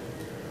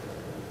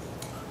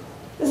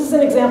 This is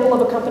an example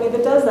of a company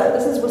that does that.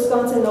 This is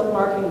Wisconsin Milk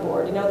Marketing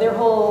Board. Their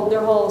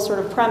whole sort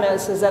of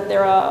premise is that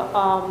they're a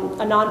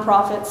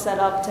nonprofit set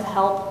up to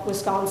help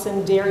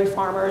Wisconsin dairy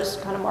farmers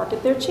kind of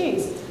market their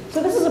cheese.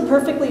 So this is a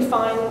perfectly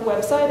fine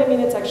website. I mean,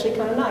 it's actually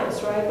kind of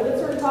nice, right? But it's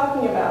sort of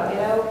talking about,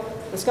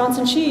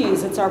 Wisconsin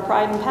cheese. It's our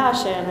pride and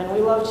passion, and we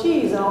love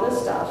cheese and all this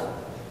stuff.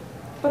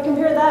 But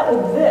compare that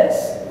with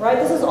this, right?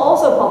 This is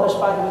also published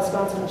by the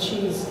Wisconsin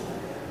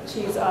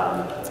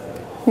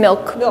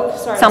Milk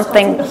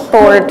something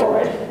board.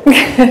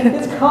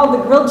 It's called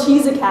the Grilled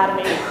Cheese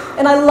Academy.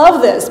 And I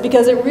love this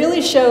because it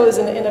really shows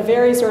in a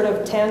very sort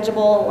of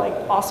tangible,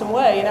 awesome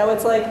way.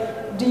 It's like,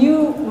 do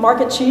you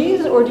market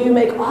cheese or do you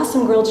make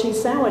awesome grilled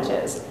cheese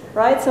sandwiches,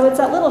 right? So it's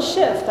that little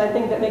shift, I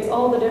think, that makes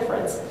all the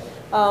difference.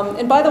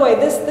 And by the way,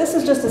 this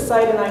is just a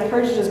site, and I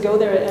encourage you to just go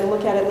there and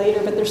look at it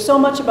later, but there's so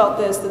much about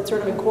this that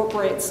sort of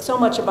incorporates so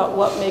much about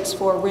what makes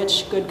for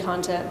rich, good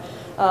content.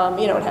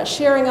 It has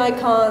sharing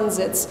icons,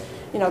 it's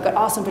got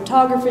awesome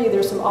photography,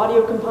 there's some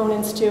audio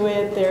components to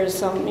it, there's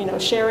some,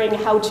 sharing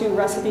how-to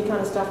recipe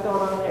kind of stuff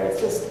going on there.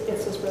 It's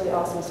just really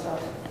awesome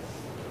stuff.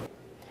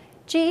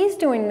 GE's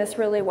doing this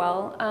really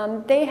well.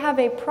 They have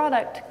a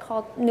product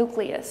called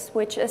Nucleus,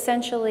 which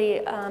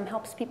essentially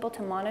helps people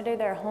to monitor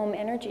their home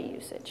energy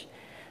usage.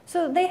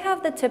 So they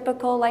have the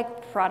typical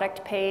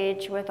product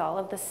page with all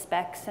of the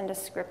specs and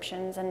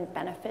descriptions and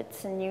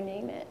benefits and you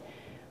name it.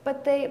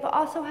 But they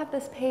also have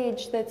this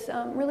page that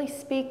really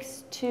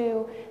speaks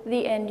to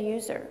the end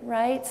user,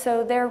 right?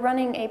 So they're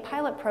running a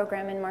pilot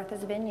program in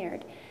Martha's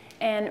Vineyard.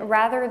 And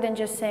rather than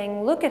just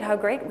saying, look at how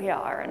great we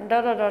are, and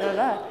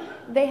da-da-da-da-da,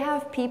 they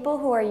have people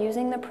who are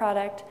using the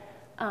product,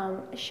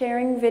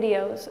 sharing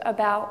videos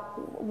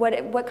about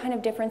what kind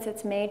of difference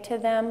it's made to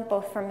them,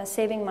 both from a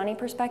saving money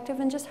perspective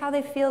and just how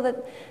they feel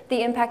that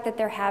the impact that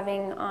they're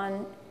having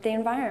on the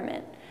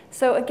environment.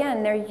 So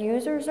again, their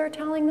users are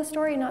telling the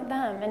story, not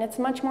them, and it's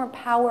much more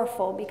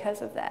powerful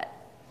because of that.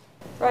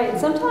 Right, and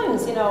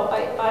sometimes,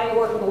 I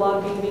work with a lot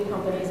of B2B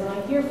companies, and I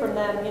hear from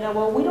them,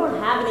 well, we don't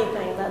have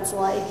anything that's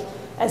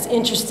as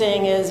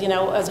interesting as,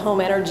 as home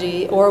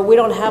energy, or we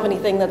don't have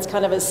anything that's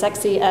kind of as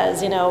sexy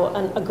as,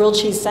 a grilled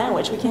cheese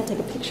sandwich. We can't take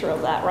a picture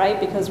of that, right?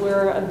 Because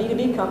we're a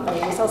B2B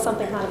company. We sell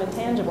something kind of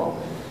intangible.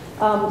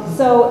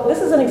 So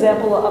this is an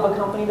example of a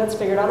company that's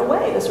figured out a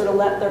way to sort of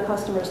let their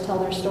customers tell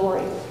their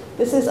story.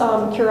 This is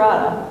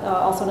Curata,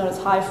 also known as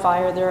High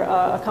Fire. They're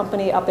a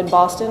company up in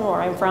Boston, where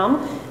I'm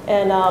from,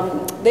 and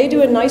they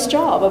do a nice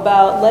job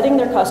about letting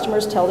their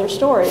customers tell their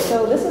story.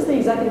 So this is the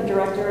executive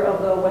director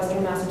of the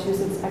Western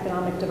Massachusetts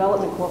Economic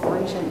Development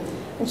Corporation,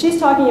 and she's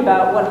talking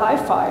about what High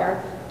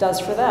Fire does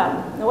for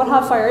them. Now, what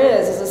Hot Fire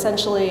is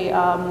essentially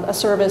a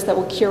service that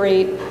will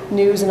curate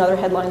news and other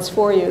headlines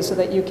for you so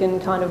that you can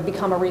kind of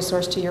become a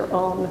resource to your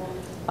own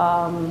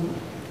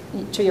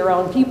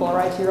people,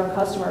 right, to your own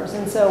customers.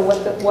 And so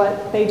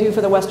what they do for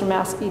the Western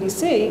Mass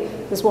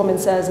EDC, this woman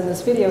says in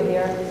this video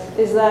here,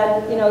 is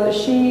that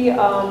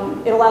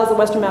it allows the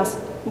Western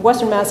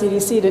Mass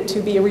EDC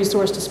to be a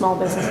resource to small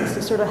businesses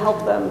to sort of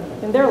help them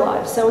in their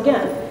lives. So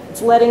again,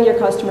 it's letting your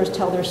customers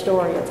tell their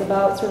story. It's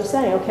about sort of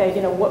saying, okay,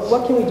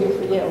 what can we do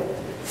for you?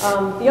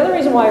 The other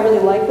reason why I really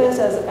like this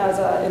as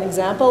an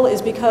example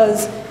is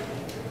because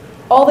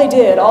all they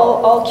did,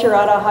 all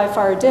Curata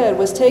Hi-Fire did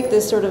was take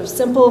this sort of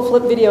simple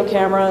flip video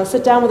camera,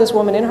 sit down with this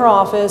woman in her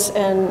office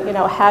and, you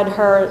know, had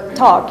her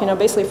talk, you know,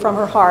 basically from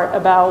her heart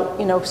about,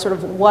 you know, sort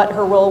of what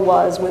her role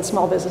was with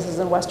small businesses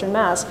in Western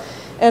Mass.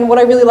 And what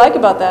I really like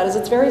about that is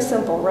it's very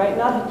simple, right?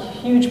 Not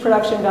huge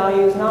production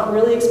values, not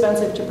really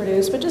expensive to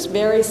produce, but just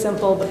very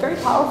simple, but very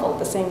powerful at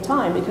the same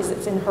time because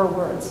it's in her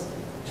words.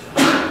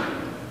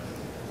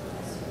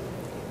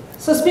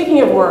 So speaking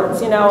of words,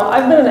 you know,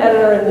 I've been an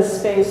editor in this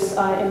space,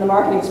 in the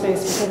marketing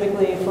space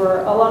specifically,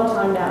 for a long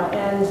time now.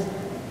 And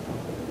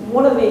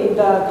one of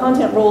the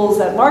content rules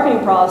at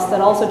MarketingProfs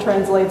that also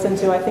translates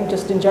into, I think,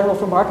 just in general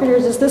for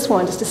marketers is this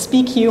one, just to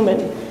speak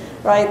human,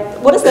 right?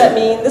 What does that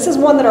mean? This is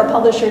one that our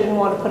publisher didn't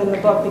want to put in the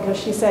book because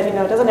she said, you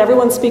know, doesn't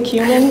everyone speak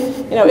human?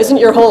 You know, isn't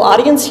your whole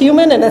audience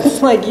human? And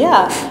it's like,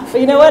 yeah.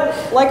 But you know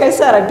what? Like I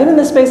said, I've been in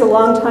this space a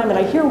long time and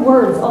I hear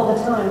words all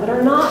the time that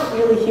are not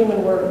really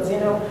human words, you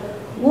know.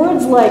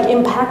 Words like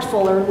impactful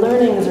or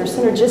learnings or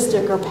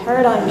synergistic or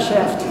paradigm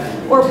shift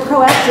or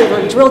proactive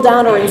or drill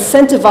down or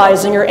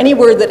incentivizing or any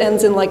word that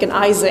ends in like an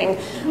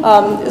izing.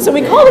 So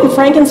we call them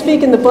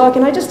Frankenspeak in the book,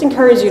 and I just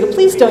encourage you to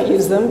please don't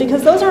use them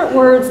because those aren't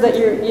words that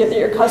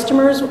your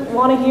customers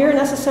want to hear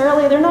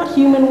necessarily. They're not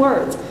human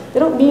words.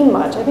 They don't mean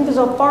much. I think there's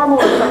a far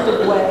more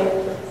effective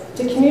way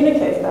to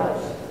communicate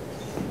that.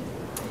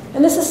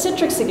 And this is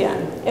Citrix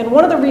again. And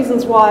one of the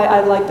reasons why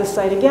I like this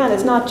site again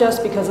is not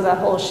just because of that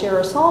whole share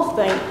or solve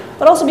thing,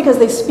 but also because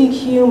they speak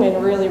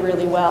human really,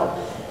 really well.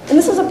 And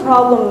this is a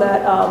problem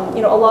that,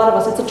 you know, a lot of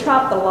us, it's a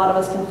trap that a lot of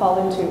us can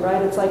fall into,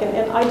 right? It's like,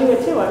 and I do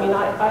it too. I mean,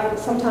 I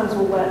sometimes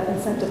will let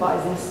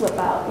incentivizing slip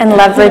out. And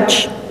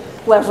leverage. You know,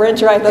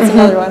 leverage, right? That's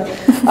another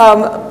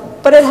one.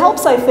 But it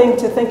helps, I think,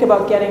 to think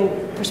about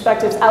getting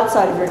perspectives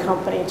outside of your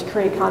company to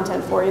create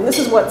content for you. And this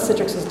is what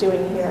Citrix is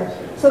doing here.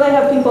 So they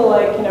have people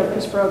like, you know,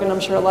 Chris Brogan, I'm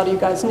sure a lot of you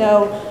guys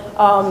know,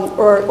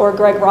 or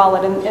Greg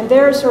Rollitt, and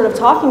they're sort of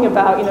talking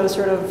about, you know,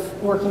 sort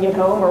of working at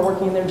home or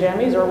working in their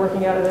jammies or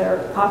working out of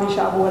their coffee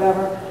shop or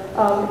whatever.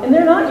 And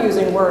they're not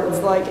using words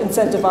like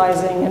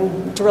incentivizing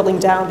and drilling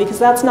down because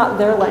that's not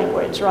their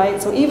language,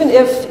 right? So even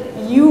if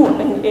you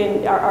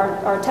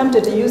are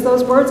tempted to use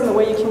those words in the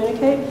way you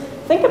communicate,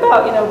 think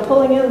about, you know,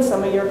 pulling in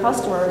some of your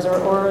customers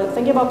or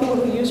thinking about people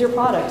who use your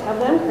product. Have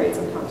them create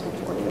some content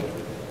for you.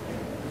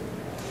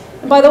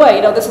 And by the way,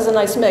 you know, this is a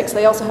nice mix.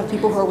 They also have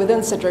people who are within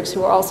Citrix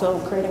who are also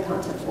creating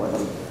content for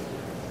them.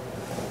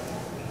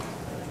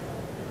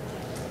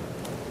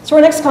 So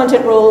our next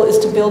content rule is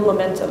to build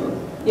momentum.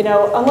 You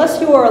know, unless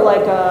you are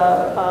like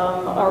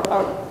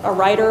a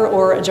writer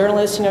or a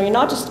journalist, you know, you're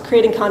not just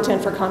creating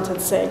content for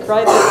content's sake,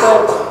 right?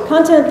 The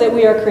content that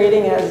we are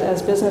creating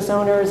as business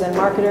owners and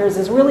marketers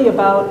is really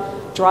about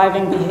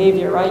driving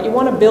behavior, right? You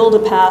want to build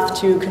a path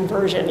to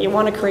conversion. You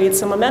want to create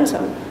some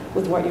momentum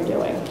with what you're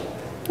doing.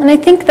 And I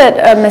think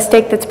that a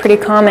mistake that's pretty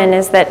common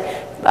is that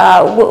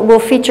we'll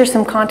feature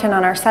some content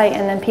on our site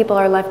and then people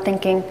are left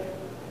thinking,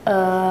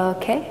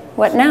 okay,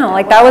 what now?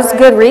 Like that was a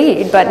good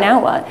read, but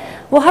now what?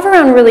 Well,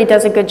 HoverAround really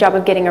does a good job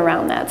of getting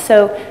around that.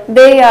 So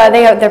they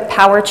have their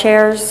power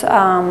chairs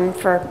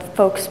for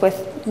folks with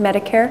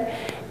Medicare.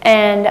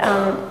 And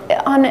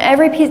on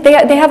every piece, they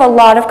have a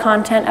lot of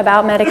content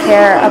about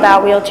Medicare,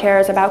 about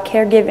wheelchairs, about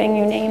caregiving,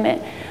 you name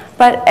it.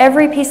 But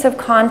every piece of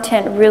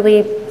content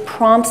really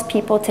prompts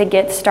people to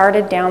get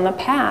started down the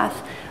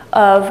path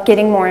of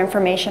getting more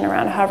information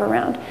around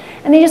HoverAround.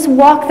 And they just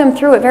walk them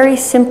through it very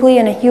simply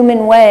in a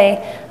human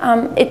way.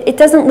 It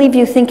doesn't leave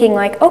you thinking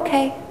like,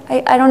 okay,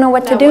 I don't know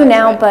what to do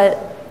now,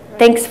 but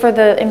thanks for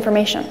the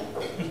information.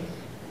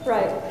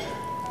 Right.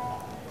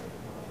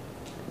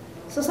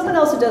 So someone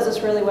else who does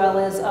this really well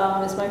is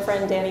my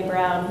friend Danny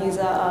Brown. He's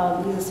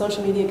a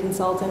social media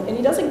consultant, and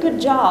he does a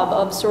good job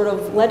of sort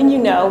of letting you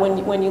know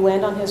when you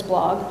land on his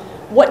blog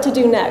what to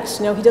do next.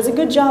 You know, he does a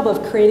good job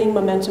of creating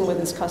momentum with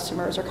his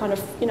customers, or kind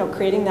of, you know,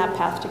 creating that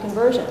path to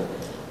conversion.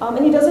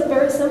 And he does it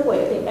very simply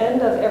at the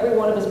end of every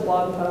one of his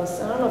blog posts.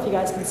 And I don't know if you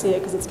guys can see it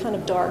because it's kind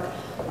of dark.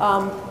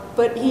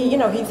 But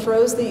he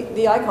throws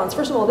the icons.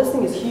 First of all, this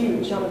thing is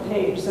huge on the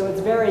page, so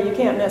it's very, you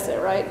can't miss it,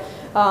 right?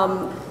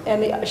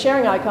 And the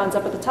sharing icon's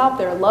up at the top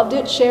there. Loved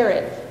it, share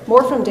it.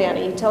 More from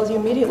Danny. He tells you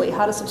immediately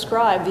how to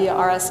subscribe via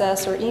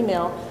RSS or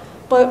email.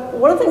 But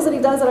one of the things that he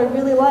does that I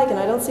really like, and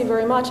I don't see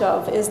very much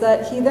of, is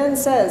that he then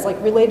says,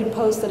 like, related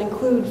posts that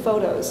include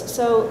photos.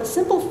 So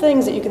simple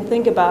things that you can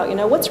think about, you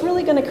know, what's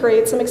really going to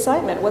create some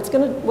excitement? What's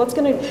going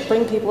to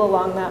bring people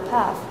along that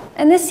path?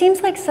 And this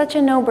seems like such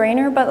a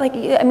no-brainer, but like,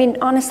 I mean,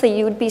 honestly,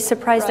 you would be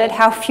surprised at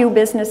how few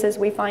businesses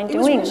we find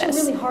doing this. It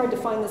was really hard to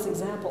find this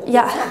example.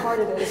 Yeah. That's how hard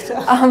it is.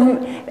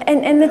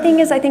 And the thing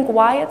is, I think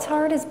why it's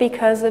hard is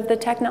because of the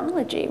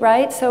technology,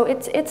 right? So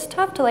it's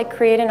tough to like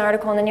create an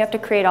article and then you have to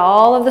create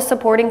all of the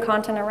supporting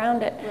content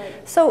around it.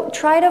 Right. So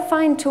try to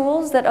find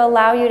tools that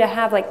allow you to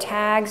have like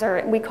tags,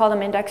 or we call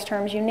them index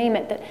terms, you name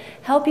it, that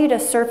help you to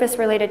surface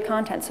related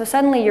content. So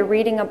suddenly you're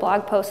reading a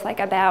blog post like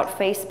about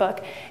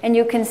Facebook and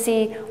you can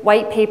see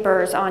white papers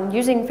on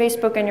using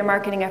Facebook in your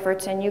marketing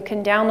efforts, and you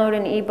can download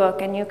an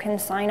ebook and you can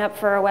sign up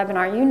for a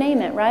webinar, you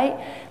name it, right?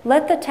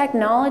 Let the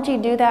technology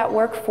do that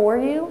work for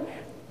you.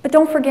 But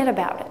don't forget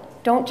about it.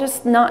 Don't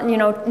just not,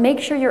 make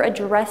sure you're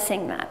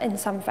addressing that in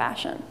some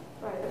fashion.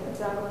 Right,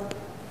 exactly.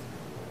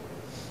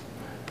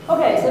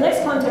 Okay, so the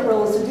next content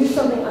rule is to do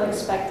something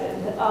unexpected.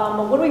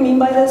 What do we mean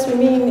by this? We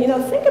mean,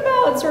 think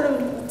about sort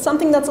of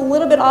something that's a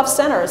little bit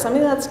off-center,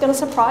 something that's going to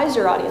surprise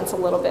your audience a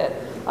little bit.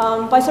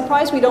 By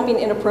surprise, we don't mean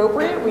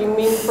inappropriate. We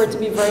mean for it to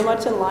be very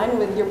much in line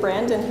with your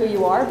brand and who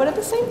you are, but at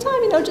the same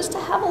time, just to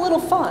have a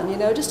little fun,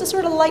 just to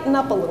sort of lighten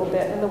up a little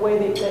bit in the way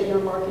that you're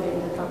marketing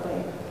your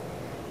company.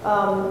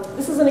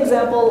 This is an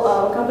example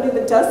of a company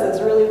that does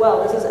this really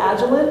well. This is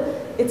Agilent.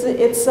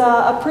 It's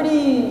a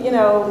pretty,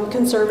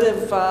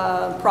 conservative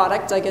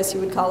product, I guess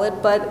you would call it,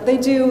 but they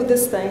do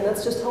this thing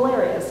that's just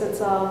hilarious. It's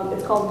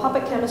called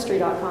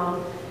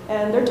puppetchemistry.com,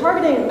 and they're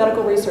targeting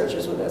medical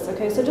researchers with this,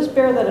 okay? So just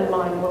bear that in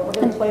mind. We're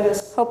going to play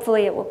this.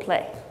 Hopefully it will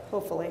play.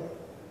 Hopefully.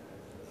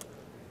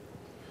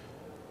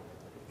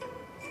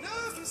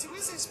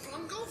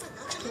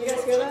 Can you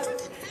guys hear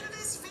that?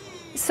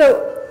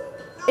 So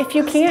if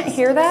you can't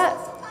hear that,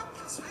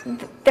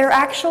 they're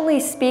actually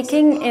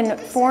speaking in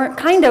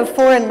kind of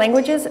foreign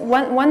languages.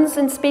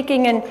 One's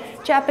speaking in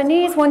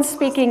Japanese, one's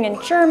speaking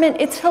in German.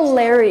 It's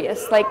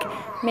hilarious. Like,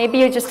 maybe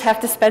you just have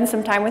to spend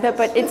some time with it,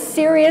 but it's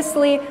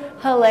seriously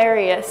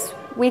hilarious.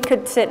 We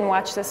could sit and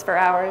watch this for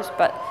hours,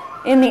 but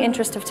in the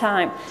interest of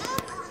time.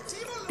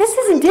 This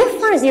is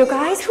different, you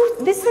guys.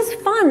 This is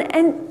fun,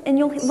 and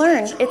you'll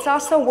learn. It's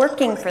also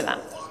working for them.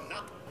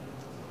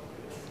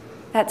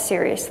 That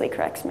seriously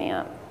cracks me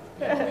up.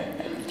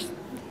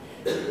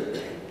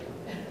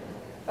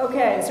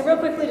 Okay, so real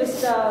quickly, just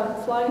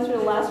flying through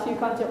the last few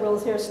content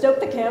rules here. Stoke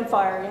the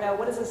campfire.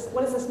 What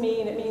does this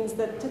mean? It means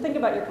that to think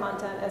about your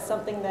content as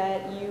something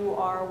that you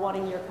are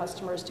wanting your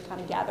customers to kind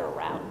of gather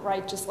around,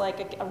 right? Just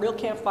like a real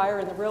campfire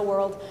in the real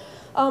world.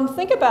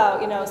 Think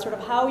about, sort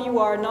of how you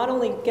are not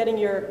only getting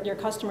your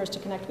customers to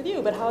connect with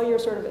you, but how you're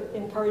sort of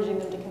encouraging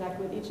them to connect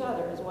with each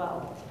other as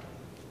well.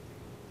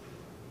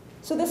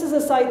 So this is a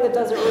site that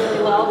does it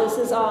really well. This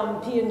is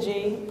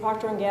P&G,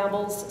 Procter &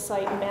 Gamble's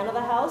site, Man of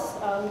the House.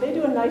 They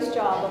do a nice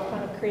job of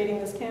kind of creating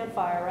this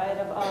campfire, right,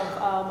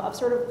 of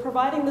sort of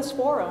providing this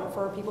forum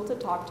for people to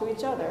talk to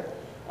each other.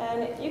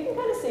 And you can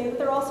kind of see that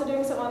they're also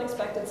doing some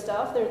unexpected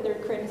stuff.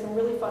 They're creating some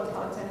really fun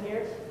content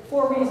here.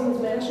 4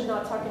 reasons men should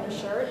not tuck in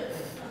a shirt.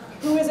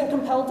 Who isn't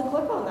compelled to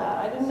click on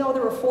that? I didn't know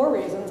there were 4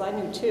 reasons. I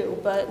knew 2,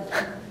 but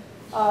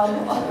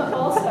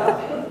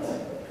also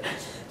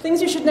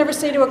things you should never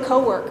say to a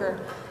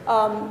coworker.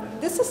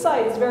 This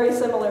site is very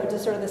similar to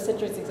sort of the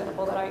citrus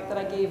example that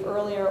I gave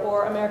earlier,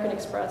 or American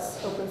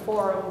Express Open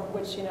Forum,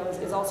 which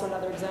is also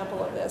another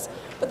example of this.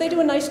 But they do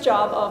a nice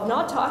job of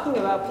not talking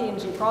about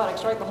P&G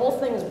products, right? The whole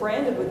thing is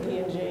branded with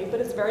P&G, but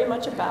it's very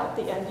much about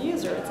the end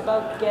user. It's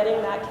about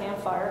getting that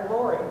campfire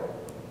roaring.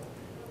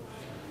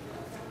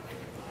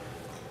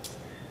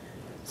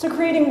 So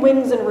creating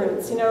wings and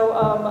roots,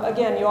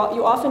 again,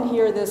 you often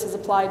hear this as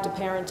applied to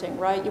parenting,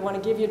 right? You want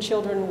to give your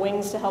children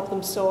wings to help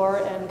them soar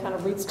and kind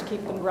of roots to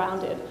keep them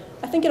grounded.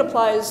 I think it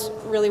applies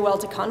really well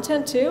to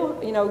content too.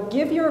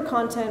 Give your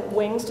content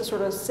wings to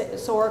sort of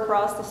soar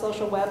across the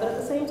social web, but at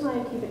the same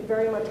time keep it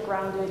very much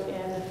grounded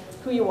in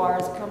who you are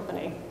as a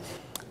company.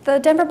 The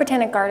Denver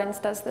Botanic Gardens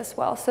does this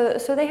well. So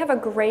they have a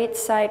great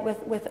site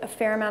with a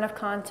fair amount of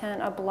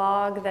content, a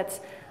blog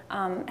that's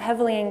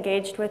heavily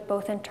engaged with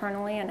both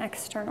internally and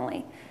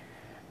externally.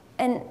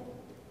 And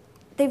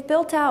they've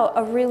built out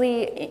a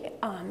really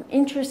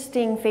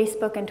interesting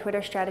Facebook and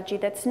Twitter strategy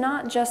that's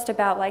not just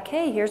about like,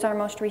 hey, here's our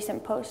most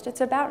recent post. It's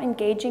about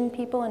engaging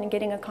people and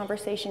getting a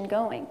conversation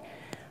going.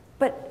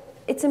 But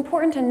it's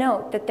important to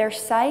note that their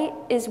site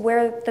is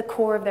where the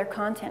core of their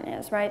content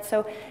is, right?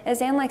 So as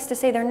Anne likes to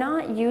say, they're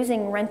not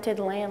using rented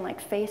land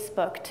like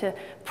Facebook to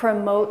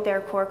promote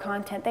their core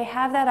content. They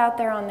have that out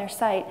there on their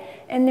site,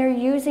 and they're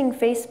using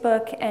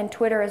Facebook and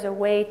Twitter as a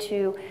way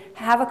to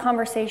have a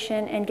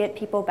conversation and get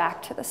people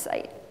back to the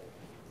site.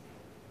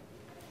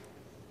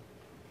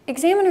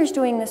 Examiner's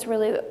doing this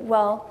really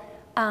well.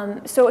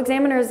 So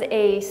Examiner's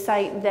a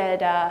site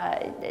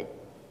that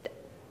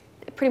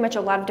pretty much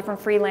a lot of different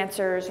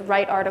freelancers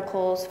write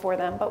articles for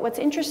them. But what's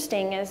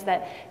interesting is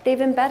that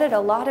they've embedded a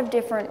lot of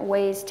different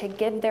ways to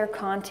give their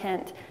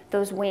content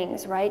those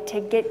wings, right? To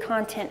get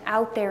content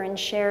out there and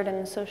shared in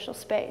the social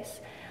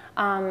space.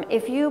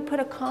 If you put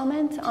a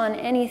comment on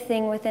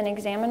anything within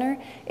Examiner,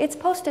 it's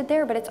posted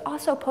there, but it's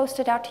also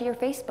posted out to your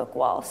Facebook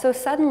wall. So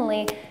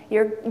suddenly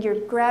you're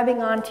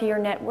grabbing onto your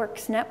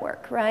network's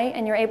network, right?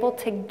 And you're able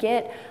to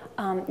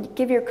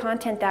give your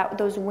content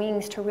those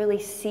wings to really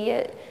see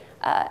it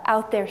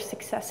out there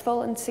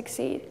successful and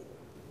succeed.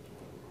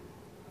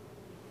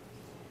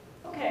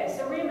 Okay,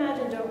 so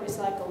reimagine, don't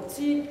recycle.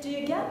 Do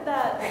you get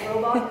that the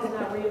robot has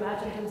now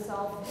reimagined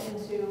himself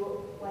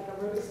into like a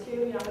Rubik's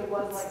Cube? He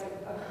was like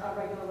a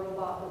regular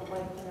robot with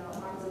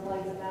arms and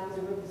legs, and now he's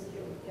a Rubik's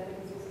Cube. Get it?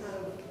 Because he's kind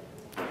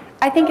of.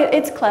 I think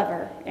it's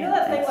clever. You know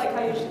that thing like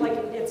how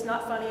it's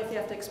not funny if you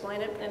have to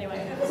explain it? Anyway,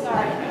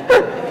 sorry.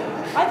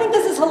 I think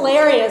this is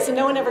hilarious and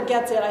no one ever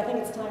gets it. I think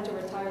it's time to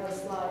retire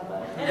this slide,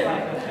 but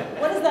anyway,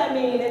 what does that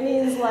mean? It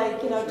means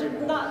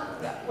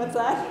what's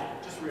that?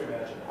 Just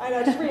reimagine it. I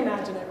know, just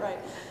reimagine it, right.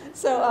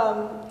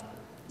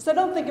 So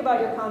don't think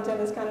about your content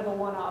as kind of a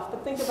one-off,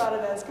 but think about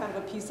it as kind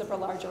of a piece of a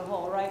larger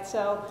whole, right?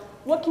 So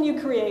what can you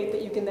create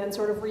that you can then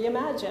sort of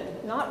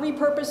reimagine? Not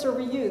repurpose or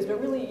reuse,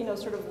 but really,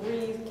 sort of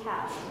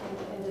recast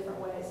in different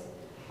ways.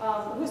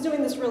 Who's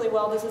doing this really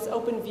well? This is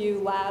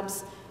OpenView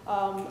Labs,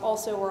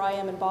 also where I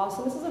am in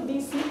Boston. This is a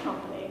VC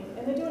company,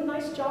 and they do a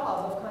nice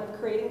job of kind of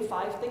creating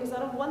 5 things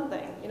out of one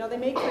thing. They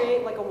may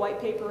create like a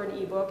white paper or an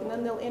ebook, and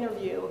then they'll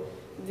interview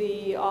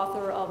the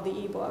author of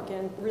the ebook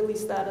and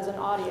release that as an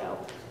audio.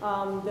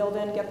 They'll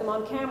then get them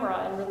on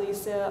camera and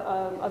release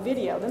a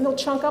video. Then they'll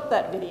chunk up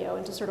that video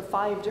into sort of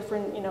 5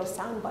 different,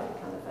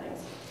 soundbite kind of things.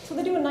 So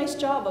they do a nice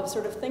job of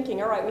sort of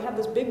thinking, all right, we have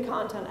this big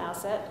content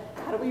asset.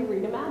 How do we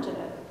reimagine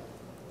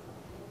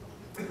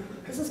it?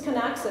 This is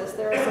Canaxis.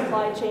 They're a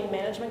supply chain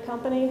management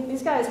company.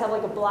 These guys have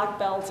like a black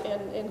belt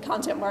in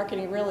content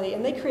marketing, really,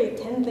 and they create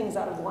 10 things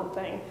out of one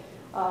thing.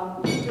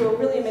 Do a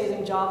really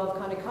amazing job of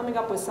kind of coming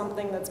up with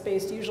something that's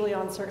based usually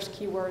on search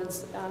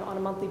keywords on a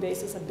monthly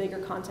basis, a bigger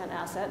content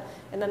asset,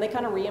 and then they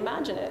kind of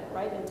reimagine it,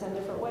 right, in 10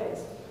 different ways.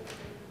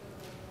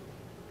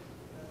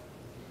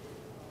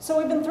 So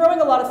we've been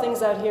throwing a lot of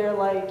things out here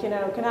like,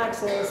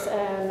 Canaxis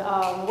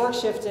and work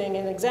shifting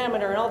and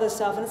Examiner and all this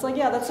stuff, and it's like,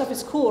 yeah, that stuff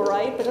is cool,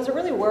 right? But does it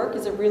really work?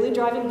 Is it really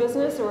driving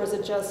business, or is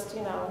it just,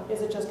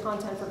 is it just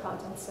content for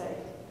content's sake?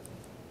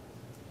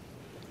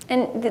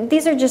 And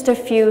these are just a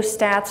few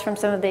stats from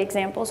some of the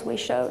examples we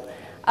showed.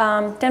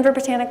 Denver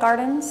Botanic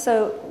Gardens,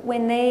 so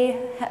when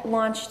they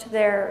launched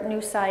their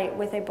new site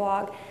with a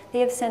blog, they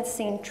have since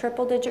seen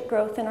triple-digit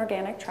growth in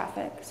organic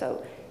traffic,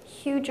 so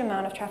huge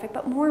amount of traffic,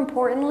 but more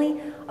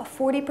importantly, a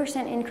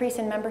 40% increase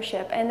in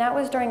membership, and that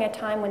was during a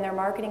time when their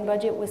marketing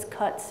budget was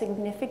cut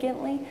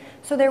significantly.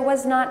 So there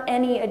was not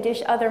any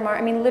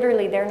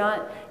literally they're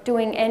not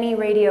doing any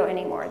radio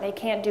anymore. They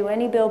can't do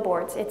any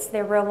billboards.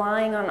 They're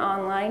relying on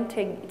online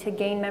to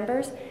gain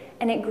members,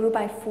 and it grew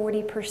by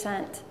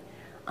 40%.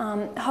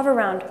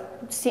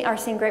 Hoveround are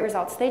seeing great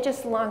results. They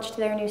just launched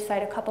their new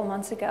site a couple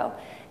months ago,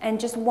 and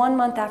just 1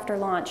 month after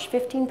launch,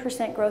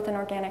 15% growth in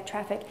organic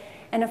traffic,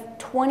 and a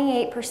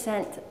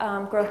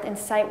 28% growth in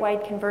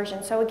site-wide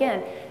conversion. So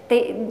again,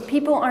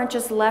 people aren't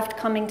just left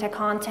coming to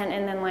content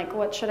and then like,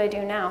 what should I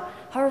do now?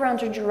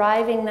 Hoverounds are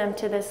driving them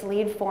to this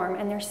lead form,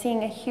 and they're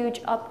seeing a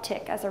huge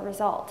uptick as a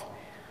result.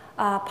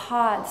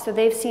 Pods, so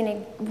they've seen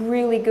a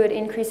really good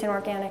increase in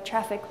organic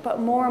traffic,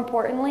 but more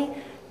importantly,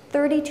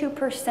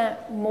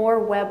 32% more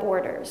web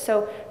orders.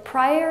 So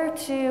prior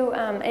to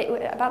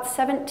about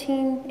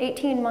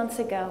 18 months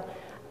ago,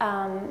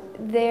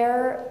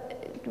 their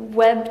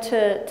web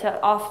to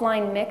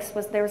offline mix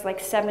there was like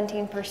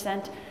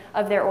 17%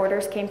 of their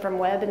orders came from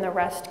web, and the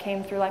rest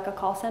came through like a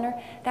call center.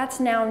 That's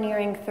now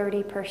nearing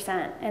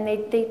 30%, and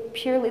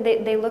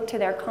they look to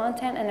their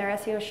content and their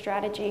SEO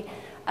strategy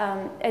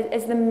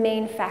as the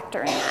main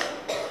factor in that.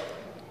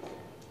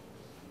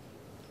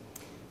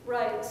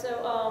 Right,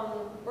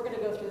 so we're going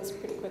to go through this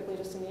pretty quickly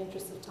just in the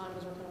interest of time,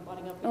 because we're kind of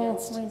butting up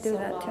against we do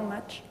that too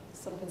much.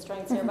 Some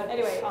constraints here. But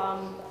anyway,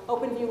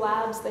 OpenView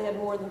Labs, they had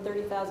more than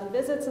 30,000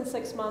 visits in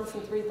 6 months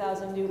and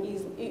 3,000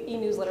 new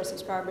e-newsletter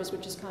subscribers,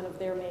 which is kind of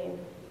their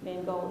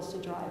main goal, is to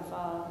drive,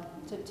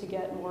 to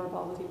get more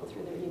involved with people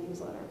through their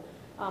e-newsletter.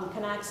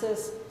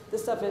 Canaxis,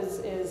 this stuff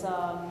is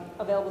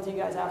available to you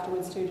guys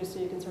afterwards too, just so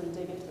you can sort of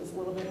dig into this a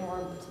little bit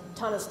more.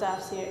 Ton of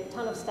stats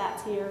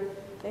here.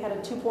 They had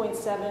a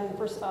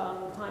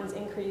 2.7 times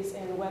increase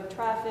in web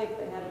traffic.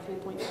 They had a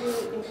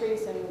 3.2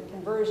 increase in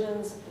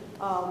conversions.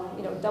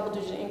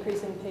 Double-digit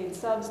increase in paid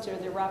subs to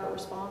their rapid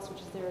response,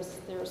 which is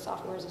their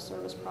software as a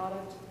service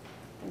product,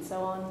 and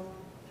so on.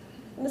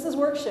 And this is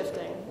work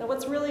shifting. Now,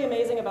 what's really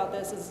amazing about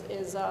this is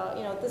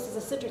this is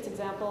a Citrix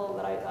example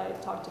that I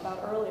talked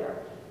about earlier.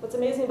 What's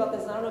amazing about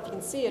this, and I don't know if you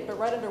can see it, but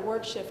right under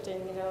word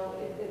shifting,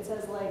 it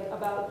says like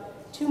about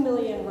 2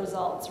 million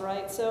results,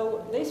 right?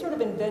 So they sort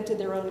of invented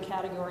their own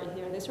category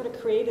here. They sort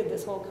of created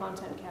this whole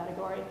content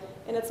category,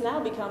 and it's now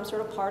become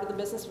sort of part of the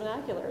business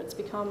vernacular. It's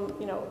become,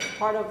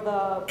 part of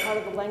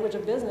the language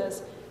of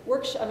business.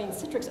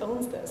 Citrix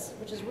owns this,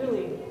 which is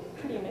really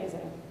pretty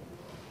amazing.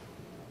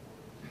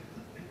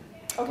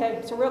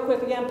 Okay, so real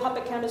quick again,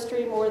 Puppet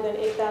Chemistry, more than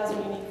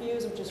 8,000 unique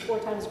views, which is 4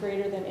 times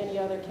greater than any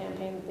other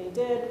campaign that they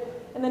did.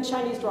 And then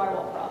Chinese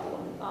drywall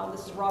problem.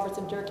 This is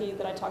Robertson Durkee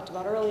that I talked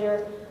about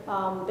earlier.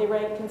 They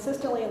rank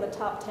consistently in the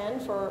top 10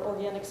 for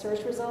organic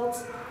search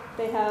results.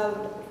 They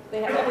have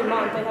every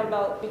month, they have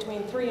about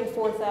between 3,000 and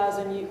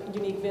 4,000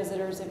 unique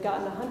visitors. They've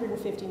gotten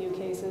 150 new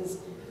cases.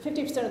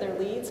 50% of their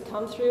leads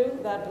come through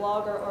that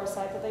blog or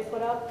site that they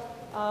put up.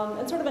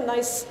 And sort of a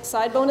nice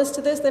side bonus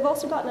to this, they've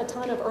also gotten a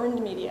ton of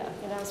earned media.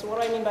 So what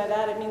do I mean by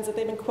that? It means that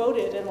they've been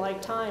quoted in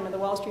like Time and the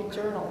Wall Street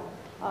Journal.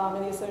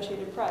 And the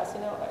Associated Press.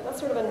 That's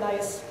sort of a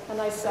nice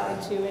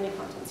side to any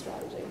content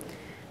strategy.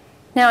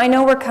 Now, I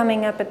know we're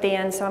coming up at the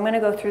end, so I'm going to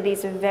go through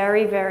these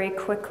very, very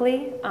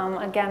quickly.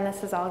 Again,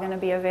 this is all going to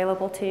be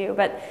available to you.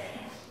 But,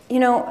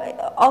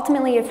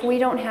 ultimately, if we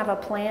don't have a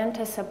plan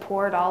to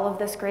support all of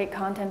this great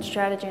content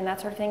strategy and that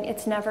sort of thing,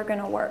 it's never going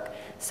to work.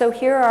 So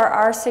here are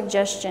our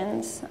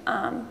suggestions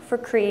for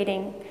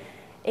creating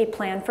a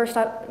plan. First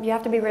up, you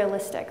have to be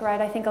realistic,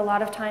 right? I think a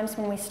lot of times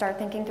when we start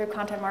thinking through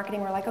content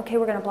marketing, we're like, okay,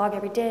 we're going to blog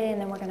every day,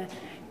 and then we're going to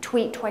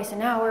tweet twice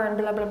an hour, and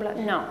blah blah blah.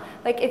 No,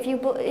 like if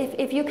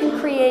you can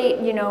create,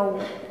 you know,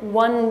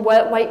 one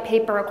white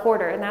paper a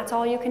quarter, and that's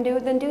all you can do,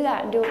 then do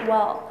that and do it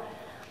well.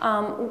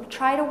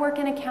 Try to work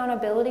in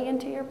accountability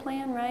into your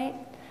plan, right?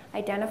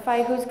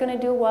 Identify who's going to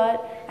do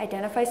what.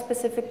 Identify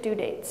specific due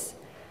dates.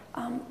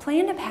 Play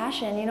into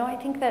passion. You know, I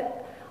think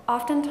that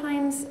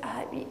oftentimes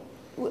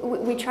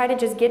we try to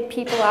just get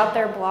people out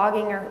there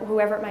blogging or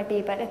whoever it might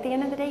be, but at the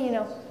end of the day, you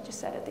know, I just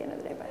said at the end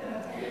of the day,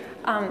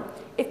 but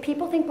if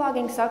people think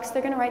blogging sucks,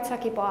 they're going to write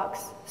sucky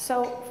blogs.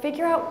 So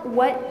figure out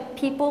what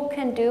people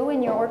can do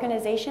in your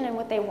organization and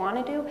what they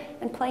want to do,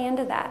 and play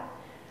into that.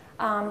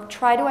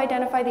 Try to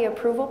identify the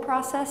approval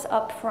process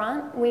up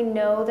front. We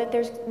know that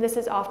this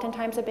is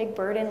oftentimes a big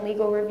burden,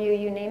 legal review,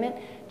 you name it.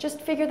 Just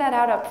figure that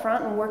out up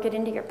front and work it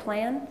into your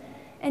plan.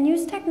 And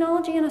use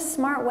technology in a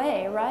smart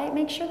way, right?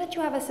 Make sure that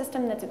you have a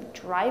system that's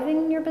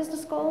driving your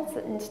business goals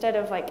instead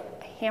of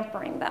like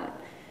hampering them.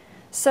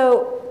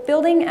 So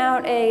building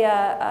out a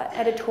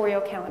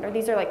editorial calendar.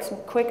 These are like some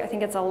quick, I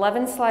think it's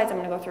 11 slides. I'm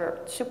going to go through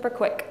it super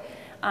quick.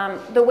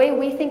 The way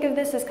we think of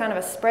this is kind of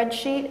a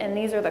spreadsheet, and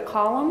these are the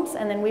columns,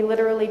 and then we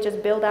literally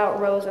just build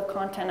out rows of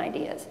content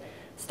ideas.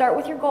 Start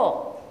with your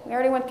goal. We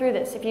already went through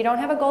this. If you don't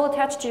have a goal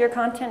attached to your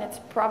content, it's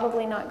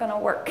probably not going to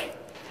work.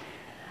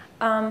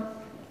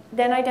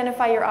 Then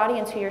identify your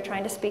audience, who you're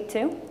trying to speak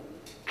to.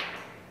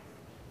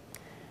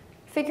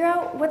 Figure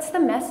out what's the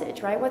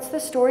message, right? What's the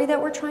story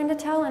that we're trying to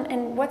tell,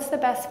 and what's the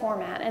best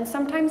format? And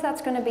sometimes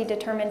that's going to be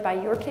determined by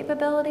your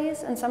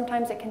capabilities, and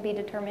sometimes it can be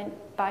determined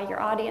by your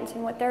audience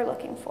and what they're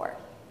looking for.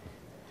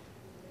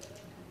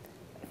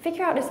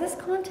 Figure out, is this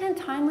content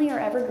timely or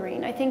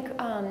evergreen? I think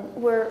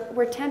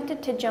we're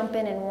tempted to jump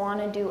in and want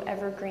to do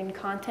evergreen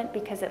content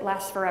because it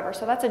lasts forever.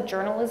 So that's a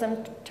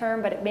journalism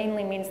term, but it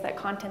mainly means that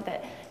content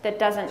that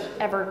doesn't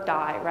ever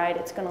die, right?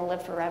 It's going to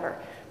live forever.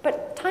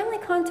 But timely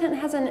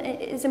content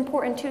is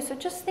important too, so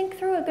just think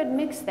through a good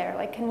mix there.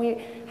 Like, can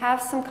we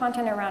have some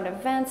content around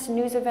events,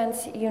 news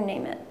events, you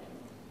name it.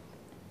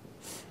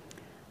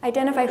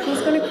 Identify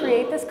who's going to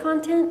create this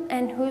content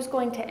and who's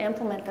going to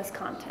implement this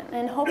content.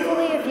 And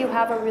hopefully, if you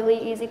have a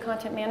really easy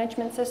content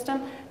management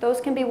system, those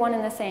can be one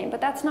and the same.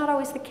 But that's not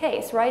always the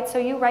case, right? So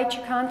you write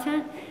your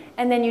content,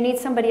 and then you need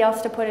somebody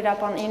else to put it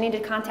up on, you need to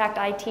contact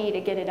IT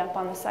to get it up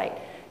on the site.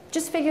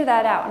 Just figure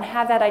that out and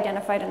have that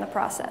identified in the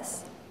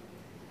process.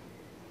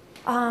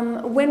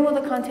 When will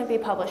the content be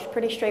published?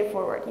 Pretty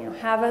straightforward. You know,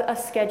 have a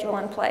schedule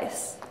in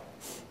place.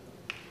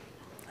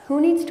 Who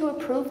needs to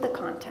approve the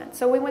content?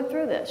 So we went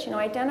through this. You know,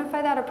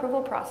 identify that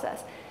approval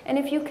process. And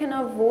if you can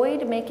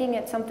avoid making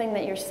it something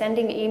that you're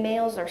sending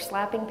emails or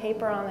slapping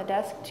paper on the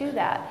desk, do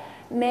that.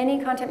 Many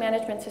content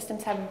management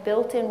systems have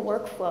built-in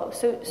workflow.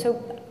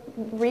 So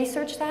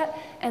research that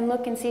and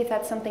look and see if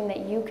that's something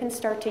that you can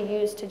start to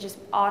use to just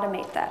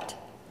automate that.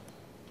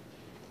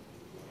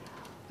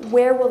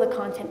 Where will the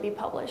content be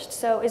published?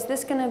 So is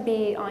this going to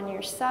be on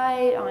your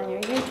site, on your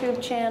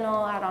YouTube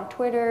channel, out on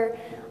Twitter,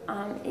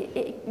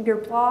 your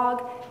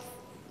blog?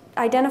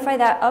 Identify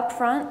that up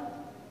front,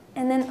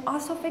 and then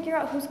also figure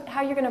out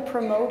how you're going to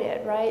promote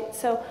it, right?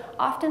 So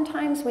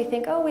oftentimes we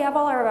think, oh, we have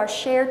all of our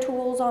share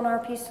tools on our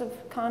piece of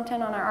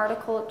content, on our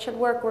article, it should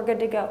work, we're good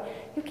to go.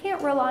 You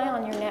can't rely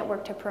on your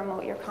network to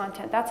promote your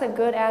content. That's a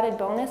good added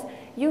bonus.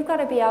 You've got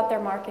to be out there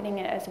marketing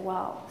it as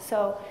well.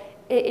 So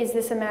is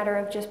this a matter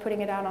of just putting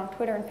it out on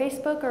Twitter and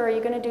Facebook, or are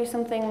you going to do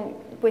something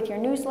with your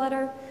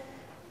newsletter?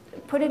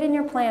 Put it in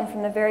your plan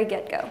from the very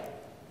get-go.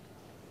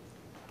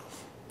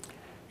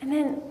 And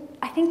then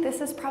I think this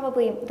is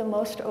probably the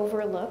most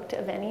overlooked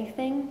of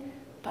anything,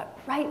 but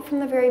right from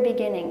the very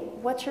beginning,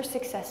 what's your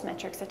success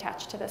metrics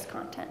attached to this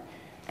content?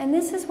 And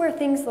this is where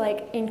things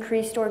like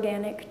increased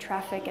organic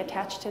traffic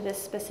attached to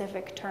this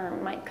specific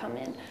term might come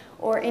in,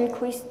 or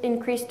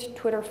increased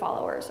Twitter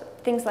followers,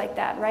 things like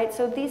that, right?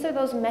 So these are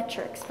those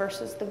metrics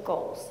versus the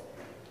goals.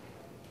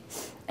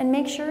 And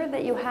make sure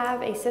that you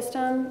have a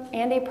system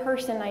and a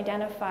person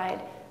identified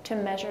to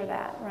measure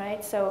that,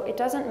 right? So it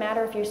doesn't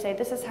matter if you say,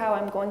 this is how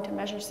I'm going to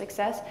measure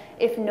success,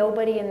 if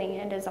nobody in the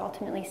end is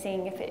ultimately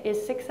seeing if it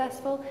is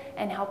successful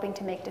and helping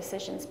to make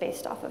decisions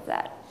based off of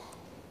that.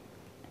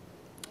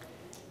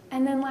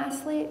 And then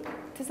lastly,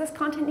 does this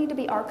content need to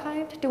be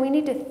archived? Do we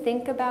need to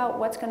think about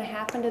what's going to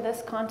happen to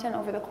this content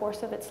over the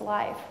course of its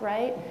life,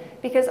 right?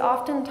 Because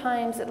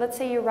oftentimes, let's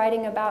say you're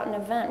writing about an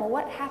event, well,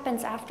 what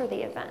happens after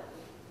the event?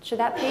 Should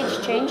that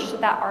page change?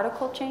 Should that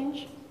article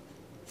change?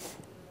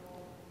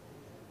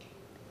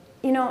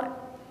 You know,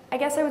 I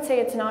guess I would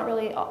say it's not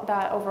really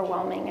that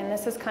overwhelming, and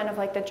this is kind of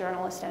like the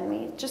journalist in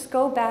me. Just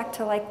go back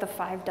to like the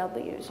 5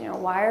 W's. You know,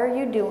 why are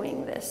you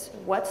doing this?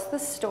 What's the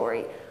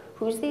story?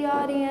 Who's the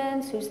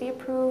audience? Who's the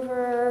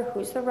approver?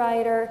 Who's the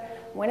writer?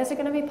 When is it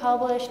going to be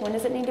published? When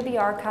does it need to be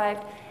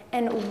archived?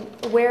 And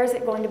where is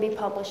it going to be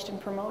published and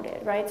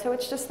promoted, right? So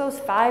it's just those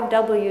 5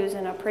 W's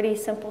in a pretty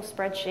simple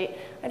spreadsheet.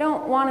 I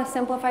don't want to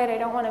simplify it. I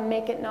don't want to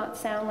make it not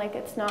sound like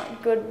it's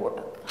not good,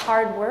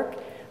 hard work.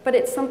 But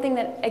it's something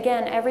that,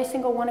 again, every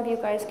single one of you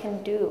guys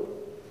can do.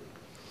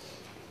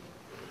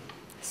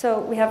 So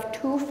we have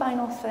 2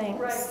 final things.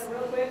 Right, so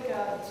real quick,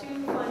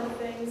 2 final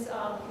things.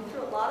 We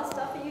threw a lot of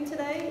stuff at you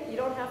today. You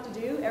don't have to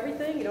do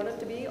everything. You don't have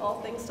to be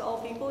all things to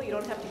all people. You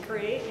don't have to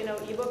create,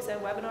 ebooks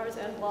and webinars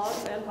and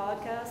blogs and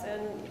podcasts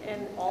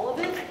and all of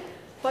it.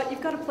 But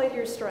you've got to play to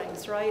your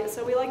strengths, right?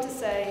 So we like to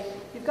say,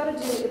 you've got to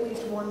do at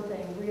least one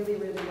thing really,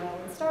 really well.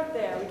 And start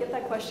there. We get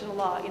that question a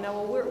lot.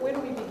 Well, where do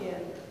we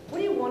begin? What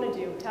do you want to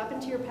do? Tap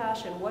into your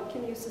passion. What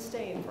can you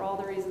sustain for all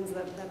the reasons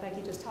that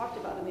Becki just talked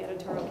about in the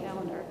editorial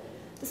calendar?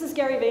 This is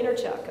Gary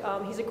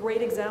Vaynerchuk. He's a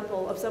great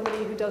example of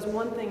somebody who does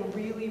one thing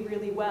really,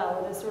 really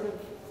well, and is sort of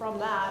from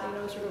that,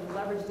 sort of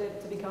leveraged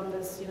it to become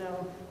this,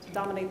 to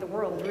dominate the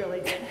world,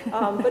 really.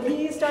 But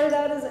he started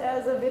out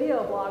as a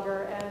video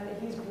blogger,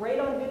 and he's great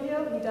on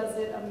video. He does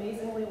it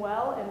amazingly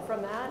well, and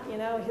from that,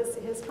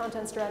 his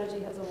content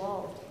strategy has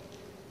evolved.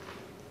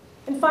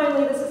 And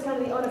finally, this is kind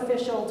of the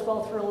unofficial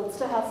 12th rule. It's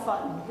to have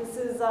fun. This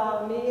is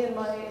me and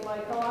my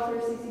co-author,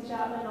 Cece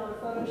Chapman, on a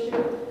photo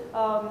shoot.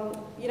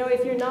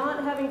 If you're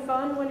not having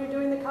fun when you're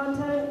doing the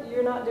content,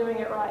 you're not doing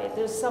it right.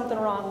 There's something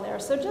wrong there.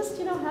 So just,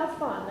 have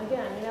fun.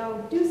 Again,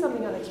 do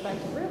something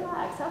unexpected.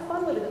 Relax. Have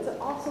fun with it. It's an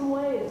awesome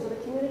way to sort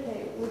of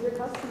communicate with your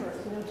customers,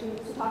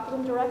 to talk to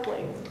them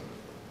directly.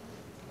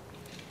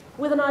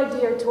 With an eye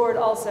geared toward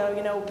also,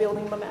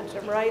 building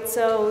momentum, right?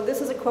 So this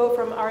is a quote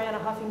from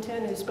Arianna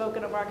Huffington, who spoke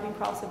at a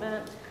MarketingProfs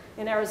event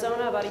in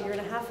Arizona about 1.5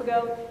 years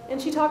ago,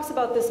 and she talks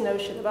about this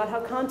notion about how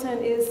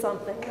content is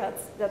something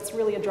that's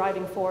really a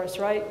driving force,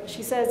 right?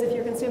 She says if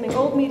you're consuming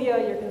old media,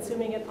 you're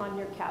consuming it on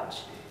your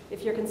couch.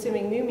 If you're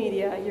consuming new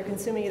media, you're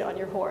consuming it on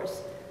your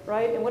horse,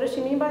 right? And what does she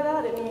mean by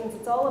that? It means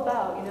it's all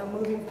about,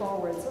 moving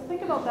forward. So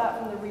think about that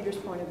from the reader's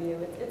point of view.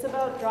 It's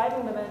about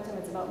driving momentum,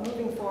 it's about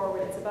moving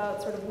forward, it's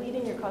about sort of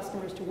leading your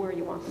customers to where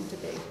you want them to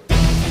be.